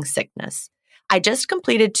my morning sickness. I just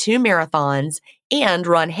completed 2 marathons and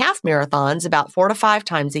run half marathons about 4 to 5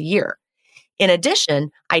 times a year. In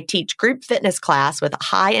addition, I teach group fitness class with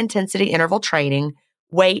high intensity interval training,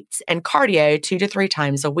 weights, and cardio 2 to 3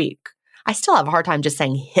 times a week. I still have a hard time just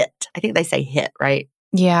saying HIIT. I think they say HIIT, right?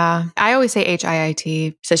 Yeah. I always say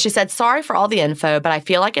HIIT. So she said, sorry for all the info, but I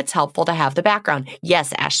feel like it's helpful to have the background.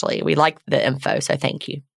 Yes, Ashley, we like the info, so thank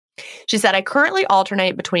you. She said, I currently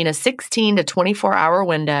alternate between a 16 to 24-hour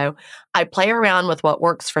window. I play around with what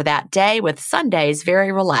works for that day, with Sundays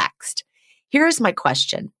very relaxed. Here's my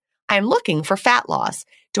question. I am looking for fat loss.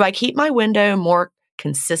 Do I keep my window more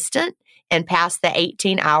consistent and past the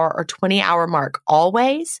 18-hour or 20-hour mark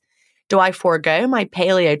always? Do I forego my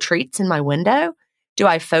paleo treats in my window? Do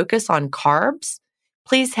I focus on carbs?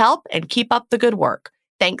 Please help and keep up the good work.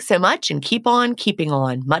 Thanks so much and keep on keeping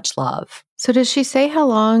on. Much love. So does she say how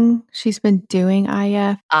long she's been doing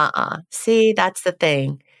IF? See, that's the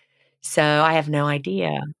thing. So I have no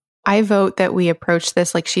idea. I vote that we approach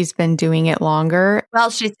this like she's been doing it longer. Well,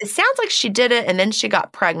 it sounds like she did it and then she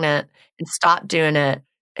got pregnant and stopped doing it.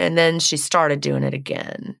 And then she started doing it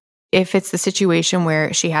again. If it's the situation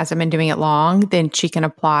where she hasn't been doing it long, then she can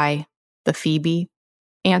apply the Phoebe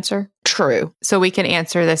answer. True. So we can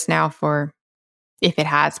answer this now for if it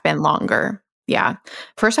has been longer. Yeah.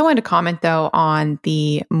 First, I wanted to comment though on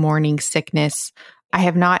the morning sickness. I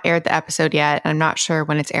have not aired the episode yet. I'm not sure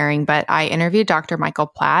when it's airing, but I interviewed Dr. Michael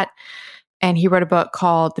Platt, and he wrote a book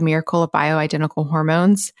called The Miracle of Bioidentical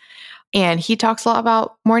Hormones. And he talks a lot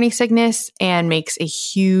about morning sickness and makes a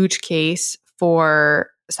huge case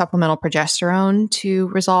for supplemental progesterone to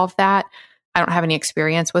resolve that. I don't have any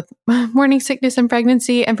experience with morning sickness and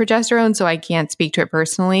pregnancy and progesterone, so I can't speak to it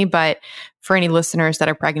personally. But for any listeners that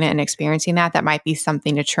are pregnant and experiencing that, that might be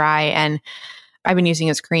something to try. And I've been using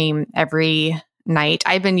his cream every night.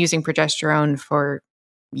 I've been using progesterone for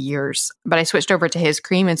years, but I switched over to his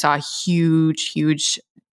cream and saw a huge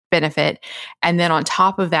benefit. And then on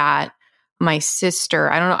top of that, my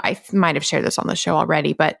sister, I don't know, I might have shared this on the show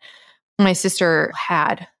already, but my sister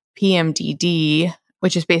had PMDD,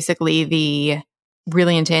 which is basically the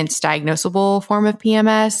really intense diagnosable form of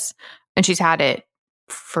PMS. And she's had it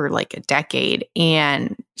for like a decade.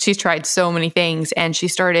 And she's tried so many things. And she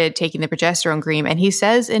started taking the progesterone cream. And he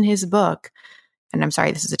says in his book, and I'm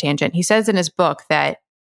sorry, this is a tangent. He says in his book that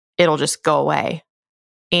it'll just go away.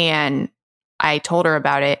 And I told her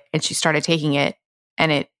about it and she started taking it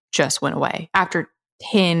and it just went away after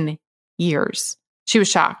 10 years. She was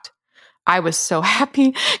shocked. I was so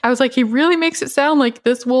happy. I was like, he really makes it sound like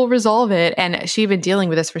this will resolve it. And she'd been dealing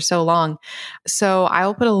with this for so long. So I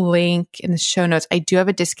will put a link in the show notes. I do have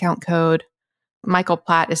a discount code. Michael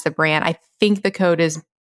Platt is the brand. I think the code is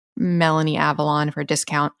Melanie Avalon for a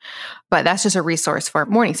discount, but that's just a resource for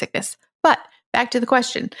morning sickness. But back to the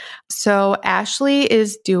question. So Ashley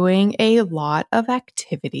is doing a lot of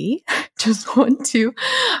activity. Just want to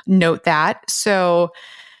note that. So,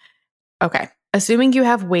 okay. Assuming you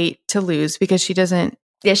have weight to lose because she doesn't.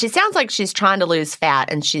 Yeah, she sounds like she's trying to lose fat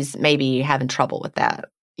and she's maybe having trouble with that.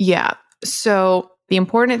 Yeah. So the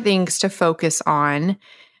important things to focus on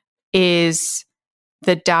is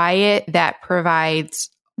the diet that provides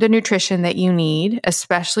the nutrition that you need,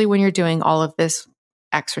 especially when you're doing all of this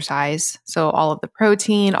exercise. So all of the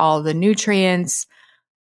protein, all of the nutrients,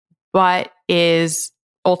 but is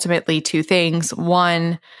ultimately 2 things.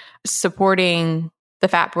 One, supporting the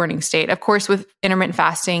fat burning state. Of course, with intermittent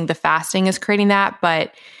fasting, the fasting is creating that,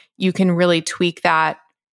 but you can really tweak that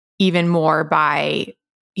even more by,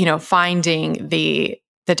 finding the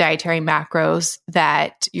dietary macros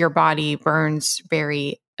that your body burns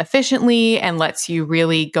very efficiently and lets you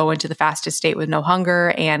really go into the fasted state with no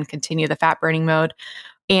hunger and continue the fat burning mode.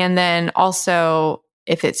 And then also,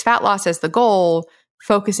 if it's fat loss as the goal,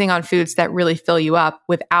 focusing on foods that really fill you up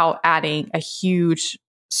without adding a huge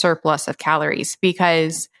surplus of calories,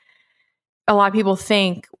 because a lot of people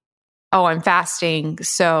think, oh, I'm fasting,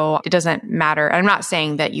 so it doesn't matter. And I'm not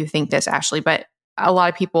saying that you think this, Ashley, but a lot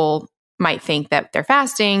of people might think that they're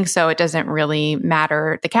fasting, so it doesn't really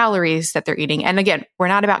matter the calories that they're eating. And again, we're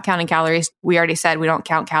not about counting calories. We already said we don't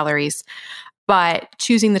count calories, but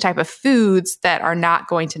choosing the type of foods that are not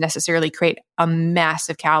going to necessarily create a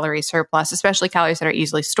massive calorie surplus, especially calories that are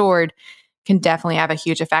easily stored, can definitely have a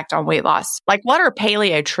huge effect on weight loss. Like, what are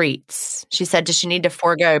paleo treats? She said, does she need to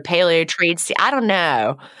forego paleo treats? See, I don't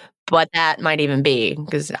know what that might even be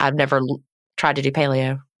because I've never tried to do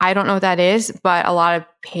paleo? I don't know what that is, but a lot of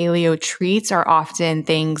paleo treats are often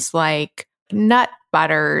things like nut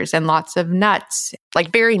butters and lots of nuts.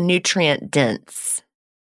 Like very nutrient dense,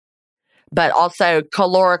 but also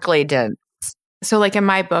calorically dense. So like in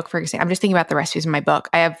my book, for example, I'm just thinking about the recipes in my book.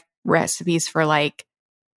 I have recipes for like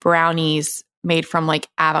brownies made from like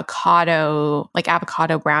avocado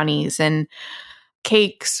brownies, and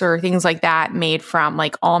cakes or things like that made from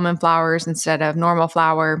like almond flours instead of normal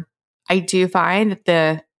flour. I do find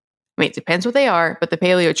that it depends what they are, but the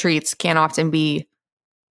paleo treats can often be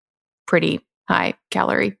pretty high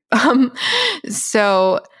calorie.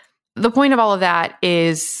 So the point of all of that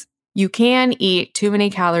is you can eat too many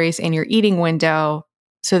calories in your eating window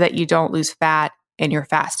so that you don't lose fat in your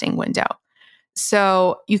fasting window.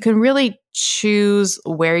 So you can really choose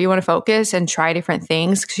where you want to focus and try different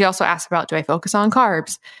things. She also asked about, do I focus on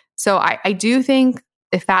carbs? So I do think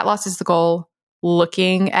if fat loss is the goal,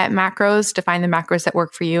 looking at macros to find the macros that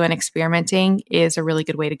work for you and experimenting is a really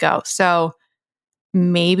good way to go. So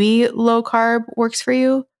maybe low carb works for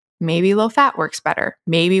you. Maybe low fat works better.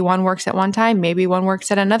 Maybe one works at one time. Maybe one works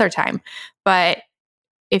at another time. But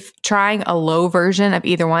if trying a low version of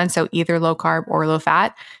either one, so either low carb or low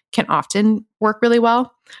fat, can often work really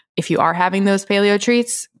well. If you are having those paleo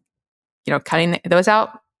treats, cutting those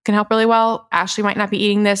out can help really well. Ashley might not be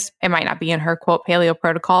eating this. It might not be in her quote paleo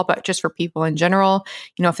protocol, but just for people in general,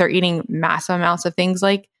 if they're eating massive amounts of things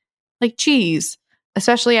like cheese,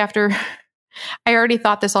 especially after, I already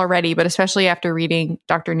thought this already, but especially after reading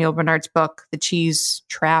Dr. Neil Barnard's book, The Cheese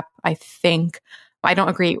Trap, I think. I don't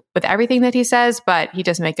agree with everything that he says, but he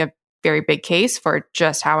does make a very big case for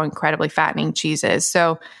just how incredibly fattening cheese is.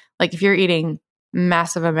 So like if you're eating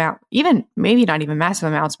massive amount, even maybe not even massive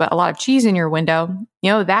amounts, but a lot of cheese in your window,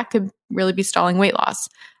 that could really be stalling weight loss.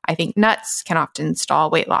 I think nuts can often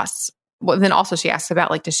stall weight loss. Well, then also she asks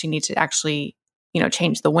about does she need to actually,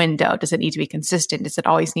 change the window? Does it need to be consistent? Does it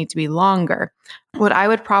always need to be longer? What I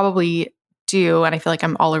would probably do, and I feel like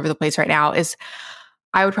I'm all over the place right now, is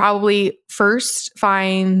I would probably first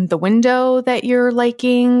find the window that you're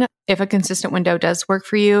liking, if a consistent window does work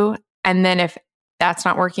for you. And then if that's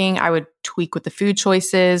not working, I would tweak with the food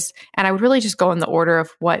choices. And I would really just go in the order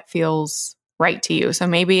of what feels right to you. So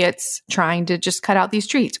maybe it's trying to just cut out these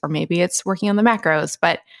treats, or maybe it's working on the macros.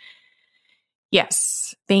 But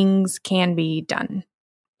yes, things can be done.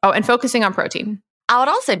 Oh, and focusing on protein. I would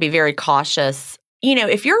also be very cautious.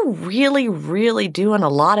 If you're really, really doing a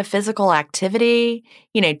lot of physical activity,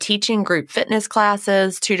 teaching group fitness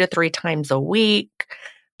classes 2 to 3 times a week,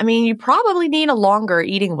 you probably need a longer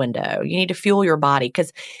eating window. You need to fuel your body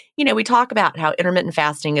because, we talk about how intermittent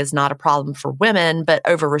fasting is not a problem for women, but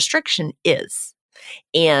over restriction is.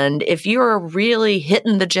 And if you're really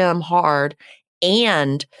hitting the gym hard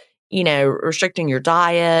and, restricting your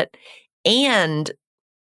diet and,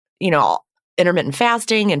 intermittent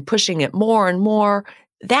fasting and pushing it more and more,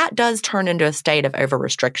 that does turn into a state of over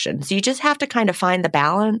restriction. So you just have to kind of find the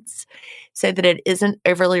balance so that it isn't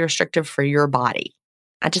overly restrictive for your body.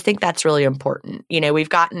 I just think that's really important. We've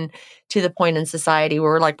gotten to the point in society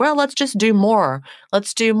where we're like, well, let's just do more.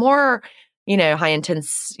 Let's do more, high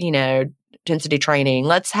intensity training.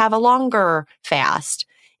 Let's have a longer fast.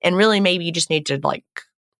 And really, maybe you just need to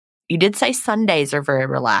you did say Sundays are very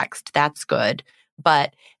relaxed. That's good.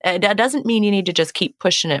 But that doesn't mean you need to just keep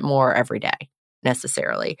pushing it more every day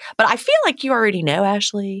necessarily. But I feel like you already know,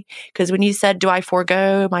 Ashley, because when you said, do I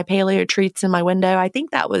forego my paleo treats in my window? I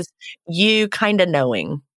think that was you kind of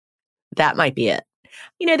knowing that might be it.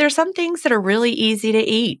 There's some things that are really easy to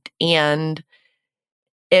eat, and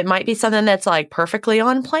it might be something that's perfectly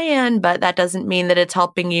on plan, but that doesn't mean that it's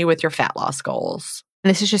helping you with your fat loss goals. And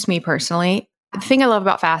this is just me personally. The thing I love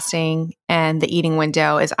about fasting and the eating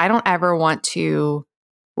window is I don't ever want to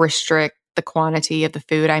restrict the quantity of the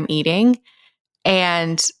food I'm eating.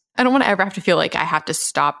 And I don't want to ever have to feel like I have to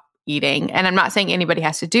stop eating. And I'm not saying anybody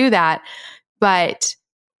has to do that, but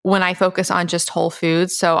when I focus on just whole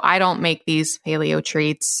foods, so I don't make these paleo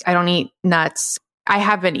treats, I don't eat nuts. I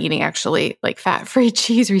have been eating actually fat-free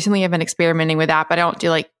cheese recently. I've been experimenting with that, but I don't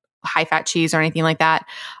do high-fat cheese or anything like that.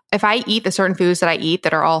 If I eat the certain foods that I eat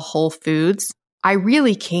that are all whole foods, I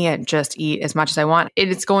really can't just eat as much as I want.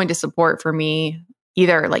 It's going to support for me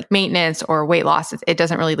either maintenance or weight loss. It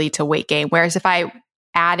doesn't really lead to weight gain. Whereas if I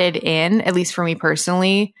added in, at least for me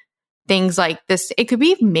personally, things like this, it could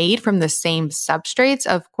be made from the same substrates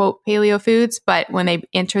of quote paleo foods, but when they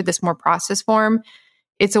enter this more processed form,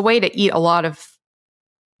 it's a way to eat a lot of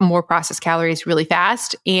more processed calories really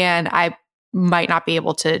fast. And I might not be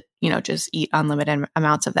able to, just eat unlimited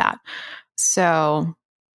amounts of that. So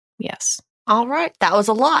yes. All right. That was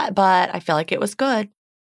a lot, but I feel like it was good.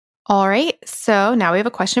 All right, so now we have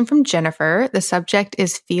a question from Jennifer. The subject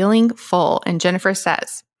is feeling full, and Jennifer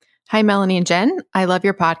says, "Hi, Melanie and Jen. I love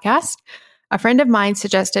your podcast. A friend of mine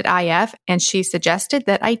suggested IF, and she suggested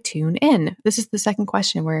that I tune in." This is the second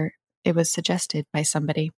question where it was suggested by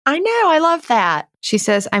somebody. I know. I love that. She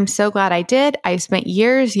says, "I'm so glad I did. I spent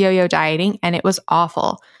years yo-yo dieting, and it was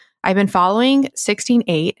awful. I've been following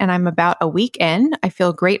 16-8 and I'm about a week in. I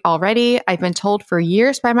feel great already. I've been told for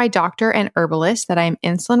years by my doctor and herbalist that I'm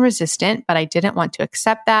insulin resistant, but I didn't want to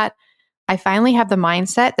accept that. I finally have the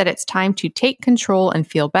mindset that it's time to take control and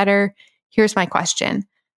feel better. Here's my question.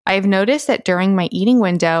 I've noticed that during my eating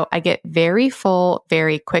window, I get very full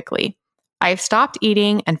very quickly. I've stopped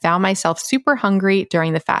eating and found myself super hungry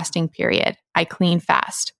during the fasting period. I clean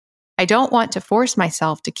fast. I don't want to force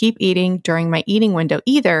myself to keep eating during my eating window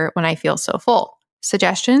either when I feel so full.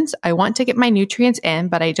 Suggestions? I want to get my nutrients in,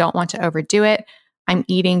 but I don't want to overdo it. I'm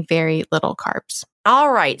eating very little carbs."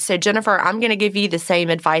 All right. So, Jennifer, I'm going to give you the same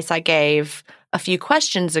advice I gave a few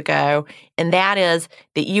questions ago, and that is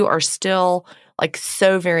that you are still like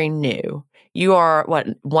so very new. You are, what,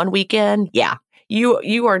 1 week in? Yeah.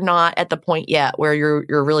 You are not at the point yet where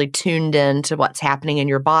you're really tuned in to what's happening in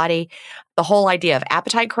your body. The whole idea of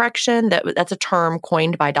appetite correction, that's a term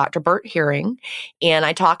coined by Dr. Bert Hearing, and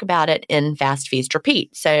I talk about it in Fast, Feast,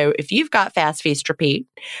 Repeat. So if you've got Fast, Feast, Repeat,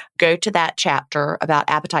 go to that chapter about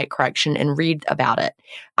appetite correction and read about it.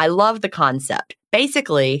 I love the concept.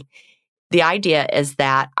 Basically, the idea is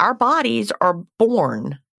that our bodies are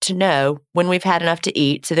born to know when we've had enough to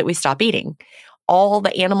eat so that we stop eating. All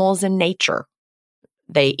the animals in nature,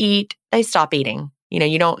 they eat, they stop eating.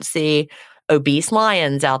 You don't see obese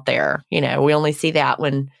lions out there. We only see that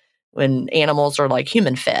when animals are like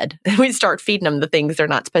human fed. We start feeding them the things they're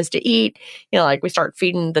not supposed to eat. Like we start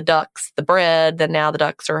feeding the ducks the bread, then now the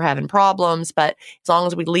ducks are having problems. But as long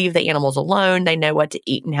as we leave the animals alone, they know what to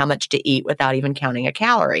eat and how much to eat without even counting a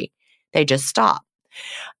calorie. They just stop.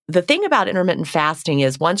 The thing about intermittent fasting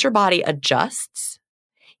is once your body adjusts,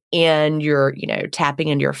 and you're, tapping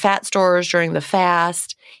into your fat stores during the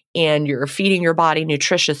fast, and you're feeding your body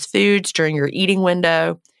nutritious foods during your eating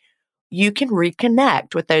window, you can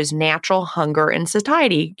reconnect with those natural hunger and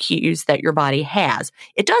satiety cues that your body has.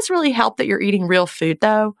 It does really help that you're eating real food,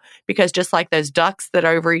 though, because just like those ducks that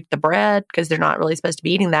overeat the bread, because they're not really supposed to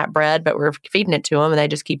be eating that bread, but we're feeding it to them and they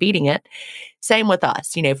just keep eating it. Same with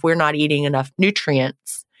us. If we're not eating enough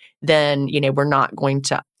nutrients, then, we're not going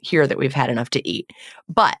to hear that we've had enough to eat.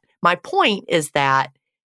 But my point is that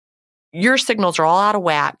your signals are all out of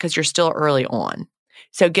whack because you're still early on.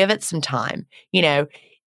 So give it some time.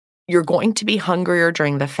 You're going to be hungrier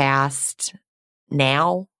during the fast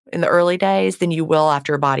now in the early days than you will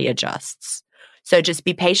after your body adjusts. So just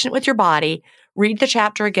be patient with your body. Read the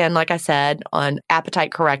chapter again, like I said, on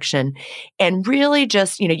appetite correction, and really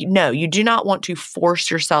just, you do not want to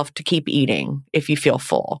force yourself to keep eating if you feel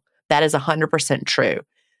full. That is 100% true.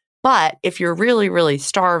 But if you're really, really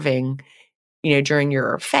starving, during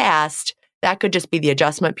your fast, that could just be the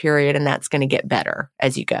adjustment period, and that's going to get better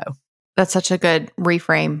as you go. That's such a good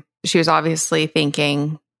reframe. She was obviously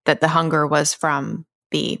thinking that the hunger was from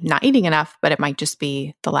the not eating enough, but it might just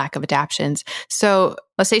be the lack of adaptions. So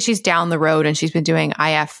let's say she's down the road and she's been doing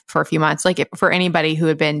IF for a few months, for anybody who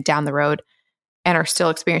had been down the road and are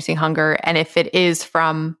still experiencing hunger. And if it is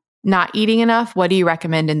from not eating enough, what do you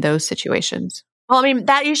recommend in those situations? Well,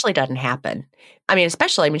 that usually doesn't happen.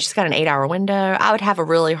 Especially, she's got an 8-hour window. I would have a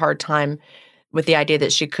really hard time with the idea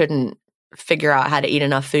that she couldn't figure out how to eat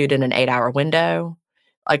enough food in an 8-hour window.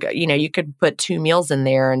 You could put 2 meals in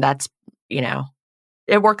there and that's,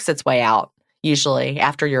 it works its way out usually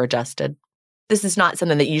after you're adjusted. This is not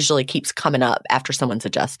something that usually keeps coming up after someone's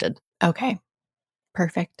adjusted. Okay,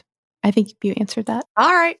 perfect. I think you answered that.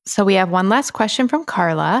 All right. So we have one last question from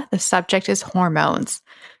Carla. The subject is hormones.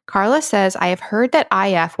 Carla says, I have heard that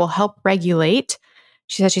IF will help regulate,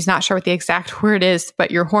 she says she's not sure what the exact word is,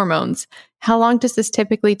 but your hormones. How long does this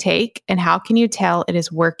typically take, and how can you tell it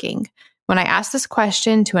is working? When I asked this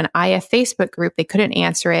question to an IF Facebook group, they couldn't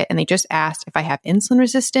answer it, and they just asked if I have insulin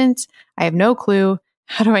resistance. I have no clue.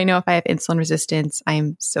 How do I know if I have insulin resistance? I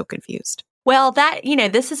am so confused. Well,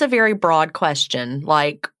 this is a very broad question.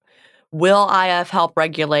 Will IF help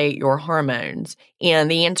regulate your hormones?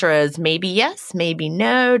 And the answer is maybe yes, maybe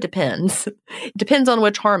no, depends. Depends on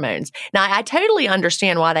which hormones. Now, I totally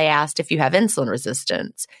understand why they asked if you have insulin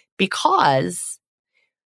resistance, because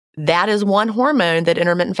that is one hormone that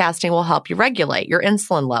intermittent fasting will help you regulate, your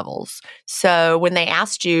insulin levels. So when they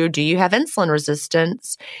asked you, do you have insulin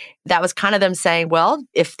resistance? That was kind of them saying, well,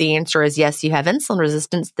 if the answer is yes, you have insulin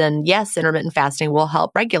resistance, then yes, intermittent fasting will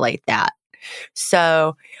help regulate that.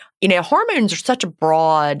 So Hormones are such a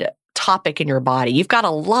broad topic in your body. You've got a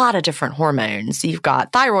lot of different hormones. You've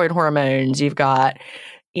got thyroid hormones. You've got,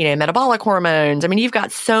 metabolic hormones. You've got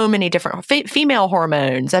so many different female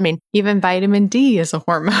hormones. Even vitamin D is a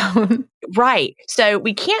hormone. Right. So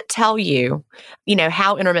we can't tell you,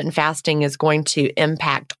 how intermittent fasting is going to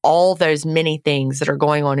impact all those many things that are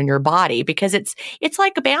going on in your body, because it's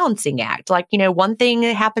like a balancing act. Like, one thing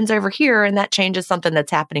happens over here and that changes something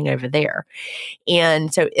that's happening over there.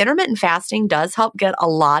 And so intermittent fasting does help get a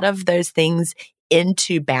lot of those things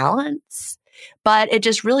into balance, but it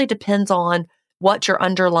just really depends on what your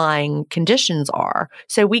underlying conditions are.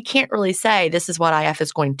 So we can't really say this is what IF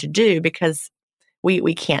is going to do, because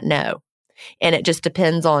we can't know. And it just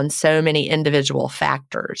depends on so many individual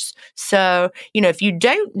factors. So, if you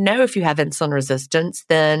don't know if you have insulin resistance,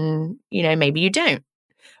 then, maybe you don't.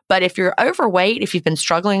 But if you're overweight, if you've been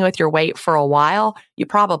struggling with your weight for a while, you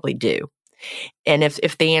probably do. And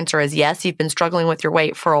if the answer is yes, you've been struggling with your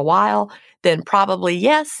weight for a while, then probably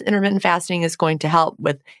yes, intermittent fasting is going to help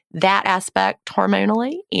with that aspect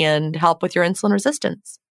hormonally and help with your insulin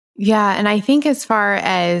resistance. Yeah. And I think as far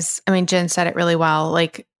as, Jen said it really well,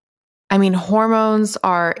 hormones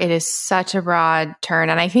it is such a broad term.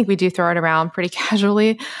 And I think we do throw it around pretty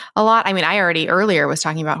casually a lot. I already earlier was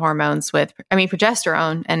talking about hormones with,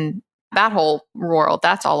 progesterone and that whole world,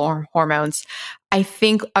 that's all hormones. I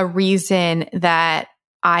think a reason that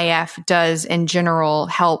IF does in general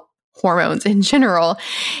help hormones in general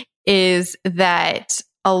is that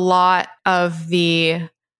a lot of the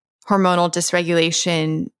hormonal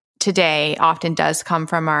dysregulation today often does come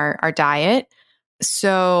from our diet.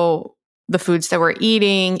 So the foods that we're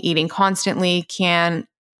eating constantly can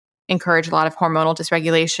encourage a lot of hormonal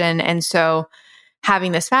dysregulation. And so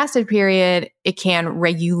having this fasted period, it can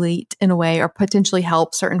regulate in a way or potentially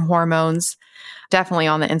help certain hormones, definitely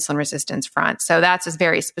on the insulin resistance front. So that's a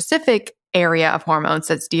very specific area of hormones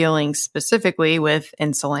that's dealing specifically with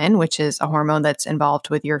insulin, which is a hormone that's involved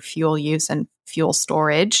with your fuel use and fuel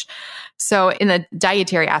storage. So in the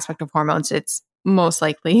dietary aspect of hormones, it's most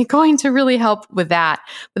likely going to really help with that.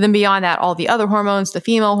 But then beyond that, all the other hormones, the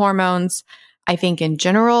female hormones, I think in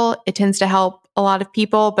general, it tends to help a lot of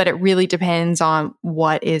people, but it really depends on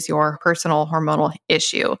what is your personal hormonal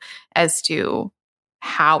issue as to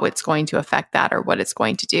how it's going to affect that or what it's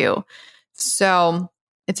going to do. So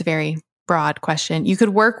it's a very broad question. You could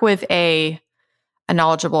work with a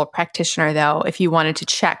knowledgeable practitioner, though, if you wanted to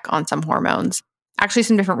check on some hormones. Actually,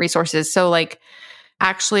 some different resources. So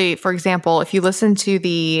actually, for example, if you listen to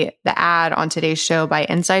the ad on today's show by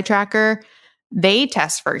Inside Tracker, they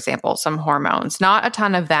test, for example, some hormones, not a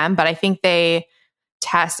ton of them, but I think they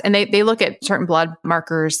test and they look at certain blood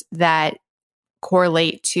markers that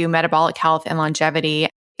correlate to metabolic health and longevity.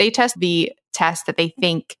 They test the test that they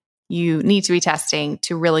think you need to be testing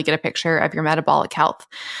to really get a picture of your metabolic health.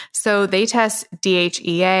 So they test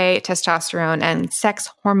DHEA, testosterone, and sex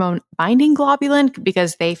hormone binding globulin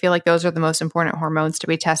because they feel like those are the most important hormones to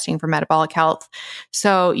be testing for metabolic health.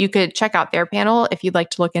 So you could check out their panel if you'd like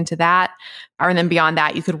to look into that. Or then beyond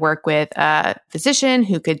that, you could work with a physician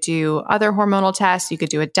who could do other hormonal tests. You could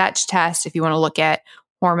do a Dutch test if you want to look at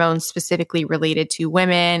hormones specifically related to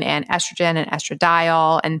women and estrogen and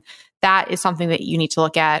estradiol. And that is something that you need to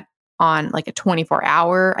look at on like a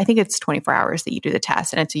 24-hour, I think it's 24 hours that you do the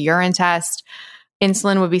test, and it's a urine test.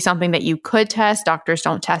 Insulin would be something that you could test. Doctors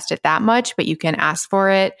don't test it that much, but you can ask for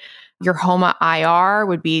it. Your HOMA IR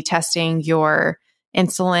would be testing your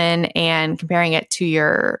insulin and comparing it to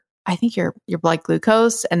your blood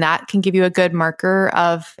glucose, and that can give you a good marker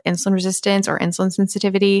of insulin resistance or insulin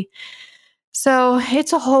sensitivity. So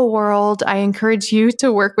it's a whole world. I encourage you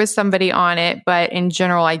to work with somebody on it, but in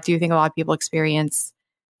general, I do think a lot of people experience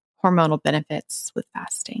hormonal benefits with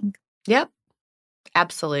fasting. Yep,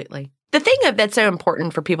 absolutely. The thing that's so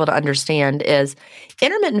important for people to understand is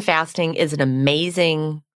intermittent fasting is an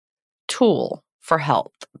amazing tool for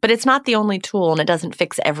health, but it's not the only tool and it doesn't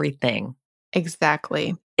fix everything.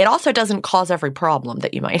 Exactly. It also doesn't cause every problem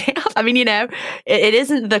that you might have. It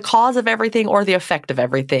isn't the cause of everything or the effect of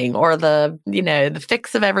everything or the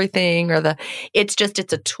fix of everything it's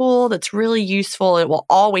a tool that's really useful. It will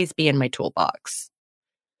always be in my toolbox.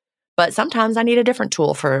 But sometimes I need a different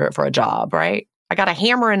tool for a job, right? I got a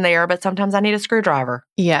hammer in there, but sometimes I need a screwdriver.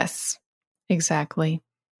 Yes, exactly.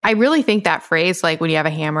 I really think that phrase, like when you have a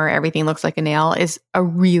hammer, everything looks like a nail, is a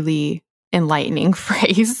really enlightening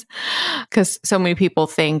phrase because so many people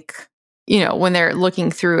think, when they're looking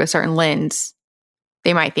through a certain lens,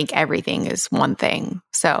 they might think everything is one thing.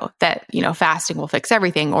 So that, fasting will fix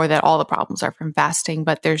everything or that all the problems are from fasting,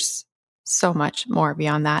 but there's so much more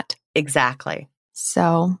beyond that. Exactly.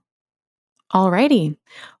 So Alrighty.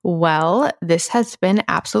 Well, this has been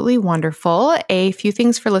absolutely wonderful. A few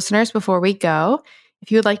things for listeners before we go.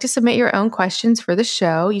 If you would like to submit your own questions for the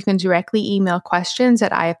show, you can directly email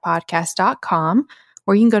questions@ifpodcast.com,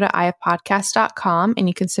 or you can go to ifpodcast.com and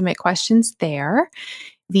you can submit questions there.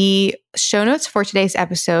 The show notes for today's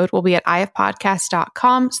episode will be at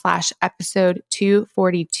ifpodcast.com/episode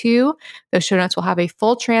 242. Those show notes will have a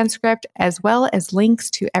full transcript as well as links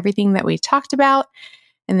to everything that we talked about.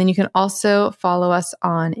 And then you can also follow us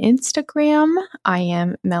on Instagram. I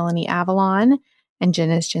am Melanie Avalon and Jen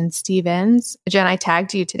is Jen Stevens. Jen, I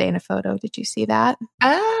tagged you today in a photo. Did you see that?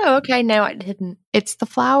 Oh, okay. No, I didn't. It's the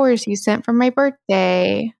flowers you sent for my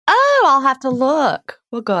birthday. Oh, I'll have to look.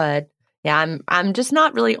 Well, good. Yeah, I'm just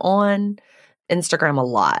not really on Instagram a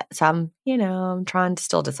lot. So I'm trying to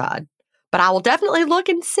still decide. But I will definitely look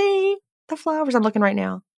and see the flowers. I'm looking right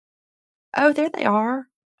now. Oh, there they are.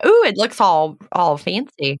 Ooh, it looks all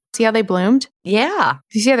fancy. See how they bloomed? Yeah.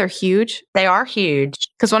 You see how they're huge? They are huge.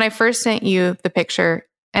 Because when I first sent you the picture,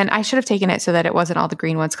 and I should have taken it so that it wasn't all the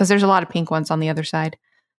green ones, because there's a lot of pink ones on the other side.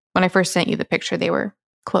 When I first sent you the picture, they were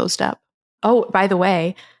closed up. Oh, by the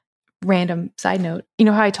way, random side note. You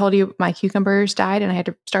know how I told you my cucumbers died and I had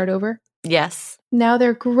to start over? Yes. Now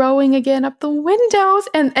they're growing again up the windows.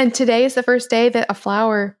 And today is the first day that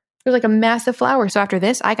there's like a massive flower. So after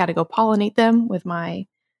this, I got to go pollinate them with my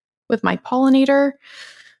pollinator.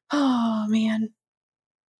 Oh, man.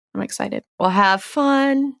 I'm excited. Well, have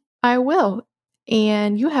fun. I will.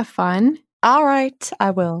 And you have fun. All right. I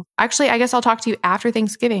will. Actually, I guess I'll talk to you after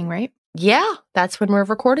Thanksgiving, right? Yeah. That's when we're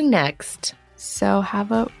recording next. So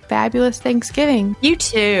have a fabulous Thanksgiving. You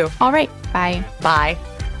too. All right. Bye. Bye.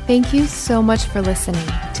 Thank you so much for listening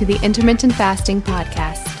to the Intermittent Fasting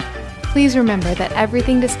Podcast. Please remember that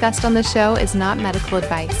everything discussed on the show is not medical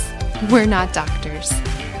advice. We're not doctors.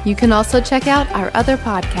 You can also check out our other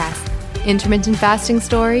podcasts, Intermittent Fasting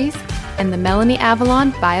Stories and the Melanie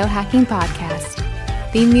Avalon Biohacking Podcast.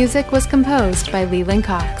 Theme music was composed by Leland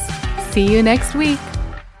Cox. See you next week.